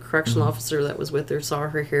moved. The correctional officer that was with her saw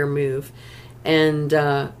her hair move, and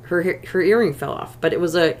her earring fell off. But it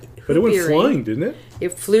was a hoop But it went earring. flying, didn't it?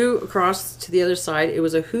 It flew across to the other side. It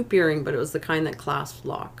was a hoop earring, but it was the kind that clasped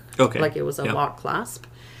lock. Okay. Like it was a Yeah. lock clasp.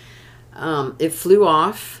 It flew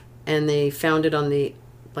off, and they found it on the,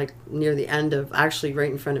 like, near the end of, actually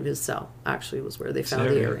right in front of his cell, actually was where they found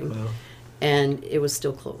the There, earring. wow. And it was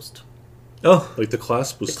still closed. Oh, Like the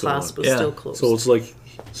clasp was The still clasp on. was Yeah. still closed. So it's like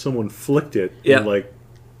someone flicked it Yeah. and like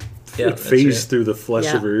yeah, it that's phased right. through the flesh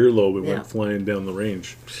Yeah. of her earlobe and Yeah. went flying down the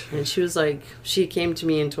range. And she was like, she came to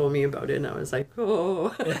me and told me about it, and I was like,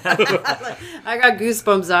 oh. I got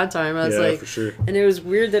goosebumps that time. I was Yeah, like, for sure. And it was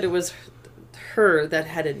weird that it was her that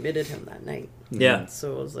had admitted him that night. Yeah,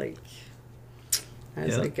 So I was like,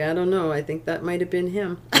 Yeah. I don't know. I think that might have been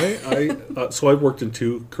him. So I've worked in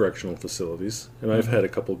 2 correctional facilities, and I've had a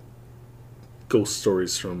couple ghost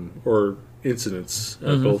stories or incidents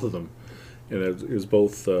at both of them. And it was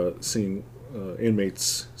both seeing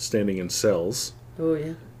inmates standing in cells, Oh,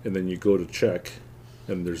 yeah. and then you go to check,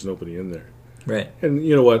 and there's nobody in there. right. And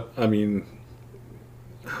you know what? I mean,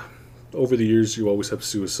 over the years, you always have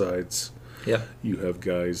suicides. Yeah, You have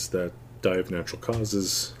guys that die of natural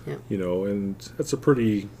causes, Yeah. and that's a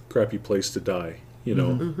pretty crappy place to die,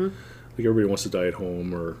 Like everybody wants to die at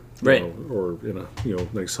home or, Right. or in a,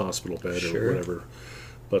 nice hospital bed Sure. or whatever.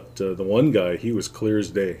 But the one guy, he was clear as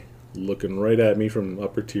day, looking right at me from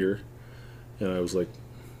upper tier. And I was like,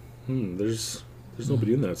 there's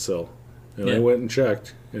nobody in that cell. And I Yeah. went and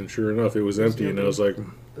checked, and sure enough, it was empty. And I was like,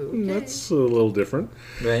 that's a little different.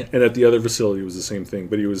 right. And at the other facility, it was the same thing.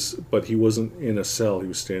 But he wasn't in a cell. He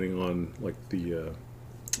was standing on like the,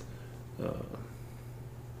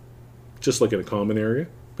 just like in a common area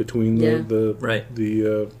between Yeah. the Right.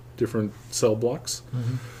 different cell blocks.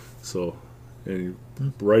 So, and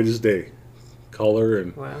bright as day, color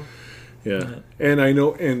and Wow. yeah. And I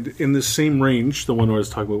know, and in the same range, the one I was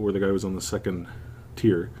talking about where the guy was on the second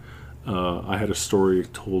tier, I had a story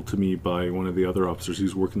told to me by one of the other officers. He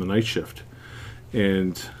was working the night shift,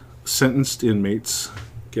 and sentenced inmates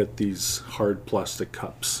get these hard plastic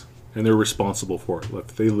cups, and they're responsible for it.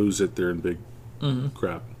 If they lose it, they're in big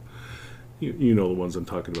crap. You know the ones I'm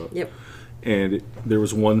talking about. Yep. And there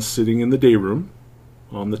was one sitting in the day room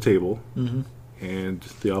on the table, and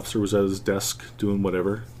the officer was at his desk doing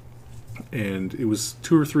whatever, and it was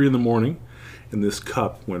 2 or 3 in the morning, and this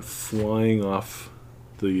cup went flying off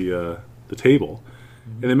the table,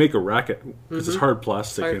 and they make a racket because it's hard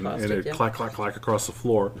plastic, Hard and plastic, it yeah. clack, clack, clack across the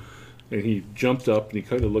floor. And he jumped up and he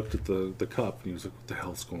kind of looked at the cup and he was like, what the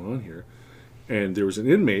hell's going on here? And there was an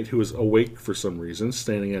inmate who was awake for some reason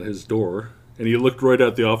standing at his door, and he looked right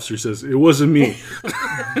at the officer and says, it wasn't me.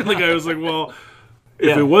 The guy was like, well,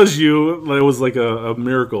 if it was you, it was like a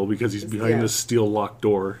miracle because he's behind this steel locked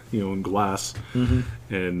door, in glass.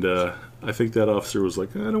 And I think that officer was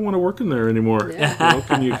like, I don't want to work in there anymore.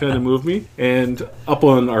 Can you kind of move me? And up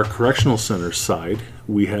on our correctional center side,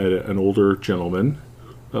 we had an older gentleman,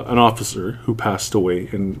 an officer who passed away.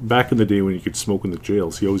 And back in the day when you could smoke in the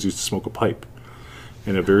jails, he always used to smoke a pipe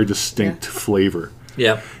and a very distinct flavor.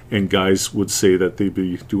 Yeah. And guys would say that they'd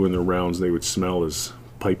be doing their rounds and they would smell his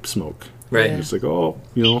pipe smoke. Right. And it's like,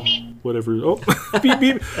 whatever. Beep,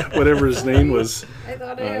 beep. Whatever his name was. I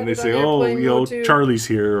thought I And they say, Charlie's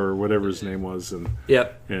here, or whatever his name was. And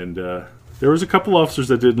there was a couple officers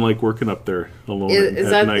that didn't like working up there alone Is at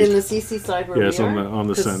that night. in the CC side where Yes, we are? on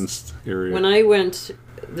the 'Cause sentenced area.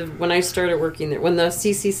 When I started working there, when the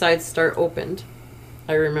CC side opened,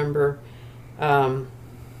 I remember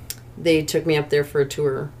they took me up there for a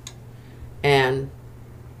tour, and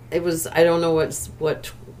it was, I don't know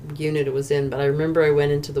what unit it was in, but I remember I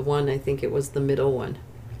went into the one, I think it was the middle one,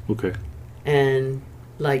 Okay. and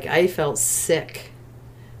I felt sick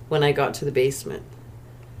when I got to the basement.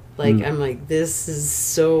 I'm like, this is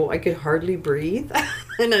so, I could hardly breathe.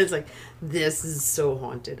 And I was like, this is so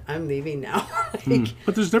haunted. I'm leaving now.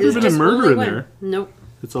 But there's never it's been a just murder only in one. there. Nope.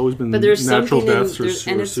 It's always been But there's natural something in- deaths or there's-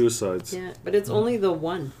 and it's- suicides. Yeah, but it's only the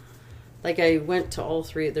one. I went to all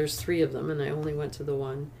 3. There's 3 of them, and I only went to the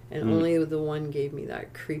one. And only the one gave me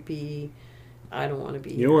that creepy, I don't want to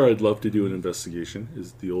be You know where I'd love to do an investigation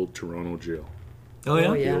is the old Toronto jail. Oh, yeah?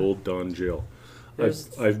 Oh, yeah. The old Don jail.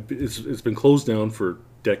 There's- It's been closed down for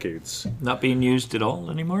decades. Not being used at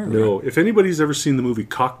all anymore? No, if anybody's ever seen the movie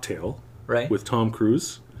Cocktail Right. with Tom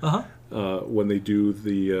Cruise, Uh-huh. when they do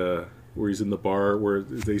the where he's in the bar where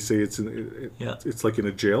they say it's it's like in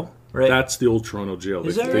a jail. Right. That's the old Toronto jail.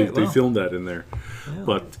 Is they, that they, right? they Wow. filmed that in there,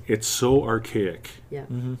 but it's so archaic, Yeah.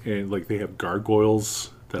 and they have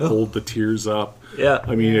gargoyles that hold the tears up. Yeah.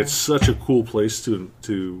 I mean, it's such a cool place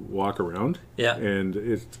to walk around. Yeah. and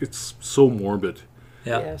it's so morbid,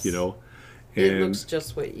 Yeah. Yes. And It looks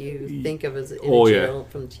just what you think of as in Oh, a yeah. jail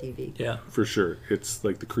from TV. Yeah. for sure, it's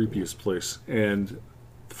like the creepiest place. And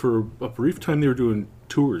for a brief time, they were doing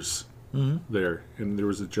tours there, and there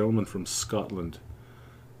was a gentleman from Scotland,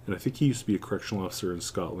 and I think he used to be a correctional officer in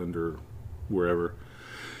Scotland or wherever.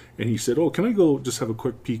 And he said, "Oh, can I go just have a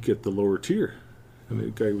quick peek at the lower tier?" And the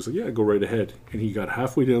guy was like, "Yeah, go right ahead." And he got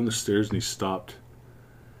halfway down the stairs and he stopped,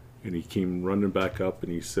 and he came running back up,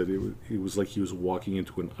 and he said it was like he was walking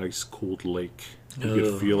into an ice cold lake. You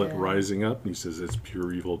could feel it rising up, and he says it's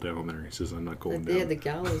pure evil down there. He says, "I'm not going They down." had the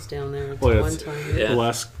gallows down there at Oh, yeah, one it's- time. Yeah.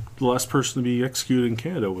 The last person to be executed in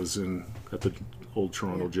Canada was at the old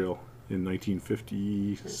Toronto jail in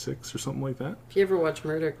 1956 or something like that. If you ever watch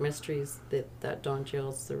Murdoch Mysteries, that Don Jail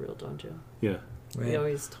is the real Don Jail. Yeah, We Right.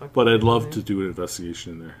 always talk but about I'd it love there. to do an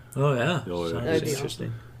investigation in there. Oh, yeah. Oh, yeah. Sounds That'd be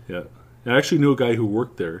interesting. Yeah, I actually knew a guy who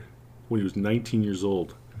worked there when he was 19 years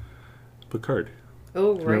old. Picard.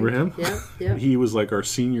 Oh, right. Remember him? Yeah, yeah. He was like our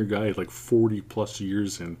senior guy, like 40 plus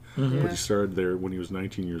years in. Yeah. But he started there when he was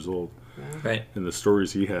 19 years old. Right. And the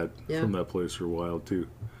stories he had Yeah. from that place were wild too.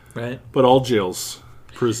 Right. But all jails,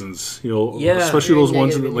 prisons, Yeah. especially Very those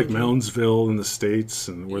ones in negative like energy. Moundsville in the States,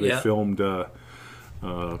 and where they Yeah. filmed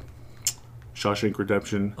Shawshank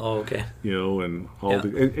Redemption, Oh, okay. and all Yeah.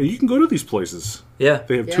 and you can go to these places. Yeah.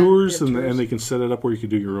 They have Yeah, tours, they have and tours. they can set it up where you can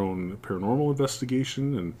do your own paranormal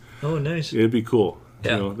investigation, and Oh, nice. it'd be cool.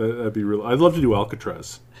 Yeah. That'd be real. I'd love to do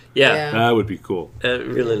Alcatraz. Yeah. Yeah. That would be cool. It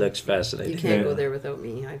really looks You fascinating. can't Yeah. go there without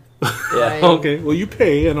me. Yeah. Okay, well you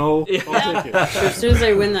pay, and I'll take it. As soon as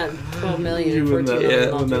I win that 12 million You or win 14 that, million,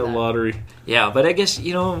 I'll win do that that. lottery. Yeah, but I guess,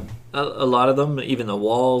 a lot of them, even the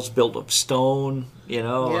walls built of stone, Yeah.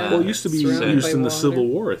 Well, it used to be Surrounded used by in the water. Civil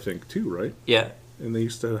War, I think, too, right? Yeah. and they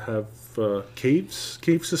used to have cave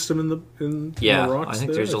system in the rocks. I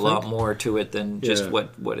think there, there's a lot more to it than just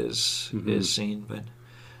what is seen. But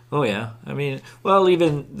I mean, well,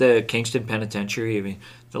 even the Kingston Penitentiary, I mean,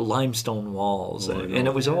 the limestone walls, and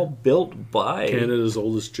it was all built by Canada's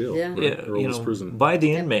oldest jail, or oldest prison, by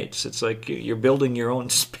the inmates. It's like you're building your own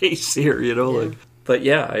space here, like. But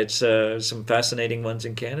yeah, it's some fascinating ones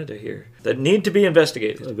in Canada here that need to be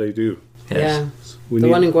investigated. They do. Yes. Yeah. The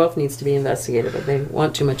one in Guelph needs to be investigated, but they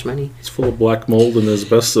want too much money. It's full of black mold and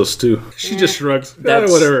asbestos, too. She just shrugs.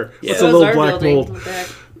 Whatever. Yeah. It's a little black mold.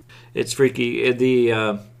 It's freaky.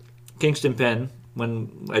 The Kingston Pen,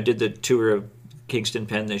 when I did the tour of Kingston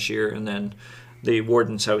Pen this year, and then the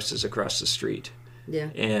warden's house is across the street. Yeah.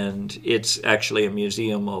 And it's actually a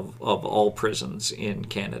museum of all prisons in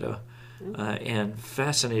Canada. And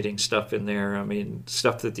fascinating stuff in there. I mean,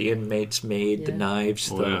 stuff that the inmates made, the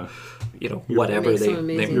knives, whatever.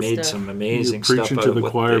 They made some amazing stuff. Preaching to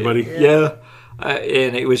the choir, buddy. Yeah.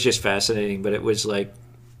 And it was just fascinating, but it was like,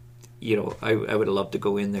 I would have loved to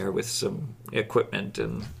go in there with some equipment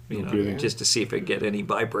and, just to see if I could get any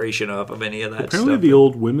vibration off of any of that Apparently stuff. the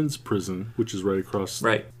old women's prison, which is right across.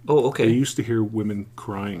 Right. Oh, okay. They used to hear women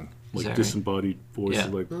crying. Like disembodied voices,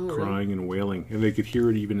 crying and wailing, and they could hear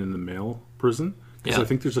it even in the male prison. Because I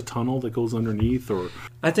think there's a tunnel that goes underneath. Or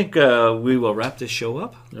I think we will wrap this show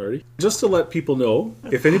up. Alrighty. Just to let people know,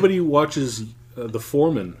 if anybody watches the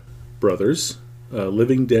Foreman brothers,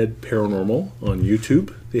 Living Dead Paranormal on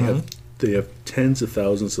YouTube, they have tens of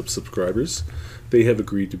thousands of subscribers. They have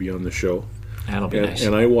agreed to be on the show. That'll be nice.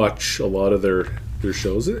 And I watch a lot of their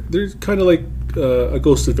shows. They're kind of like a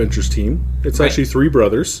Ghost Adventures team. It's actually three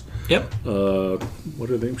brothers. Yep.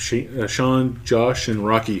 What are they? Sean, Josh, and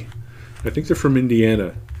Rocky. I think they're from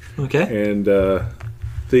Indiana. Okay. And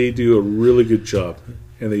they do a really good job.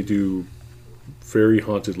 And they do very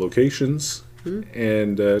haunted locations.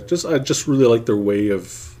 And I just really like their way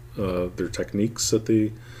of their techniques that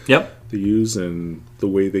they use and the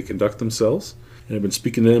way they conduct themselves. And I've been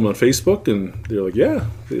speaking to them on Facebook, and they're like, yeah,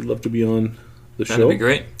 they'd love to be on the show. That'd be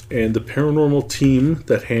great. And the paranormal team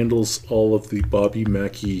that handles all of the Bobby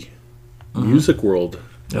Mackey Music World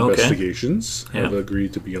investigations have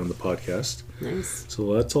agreed to be on the podcast. Nice.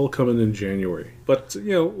 So that's all coming in January. But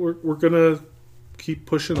we're gonna keep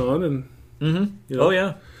pushing on and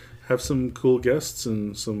have some cool guests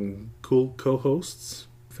and some cool co-hosts.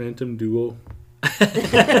 Phantom duo,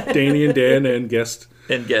 Danny and Dan, and guest.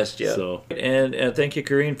 And guest, yeah. So. And thank you,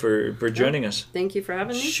 Karine, for joining us. Thank you for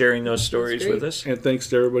having me. Sharing those stories with us. And thanks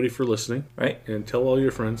to everybody for listening. Right. And tell all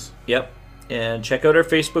your friends. Yep. And check out our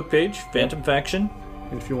Facebook page, Phantom Faction.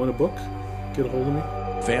 And if you want a book, get a hold of me.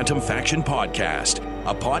 Phantom Faction Podcast,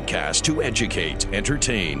 a podcast to educate,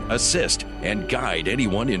 entertain, assist, and guide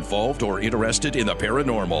anyone involved or interested in the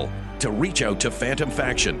paranormal. To reach out to Phantom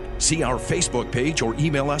Faction, see our Facebook page or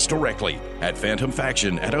email us directly at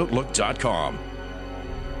phantomfaction@outlook.com.